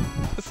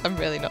 because I'm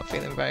really not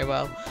feeling very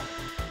well.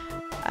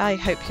 I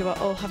hope you are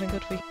all having a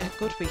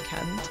good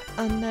weekend,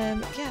 and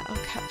yeah,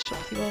 I'll catch up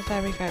with you all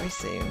very, very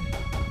soon.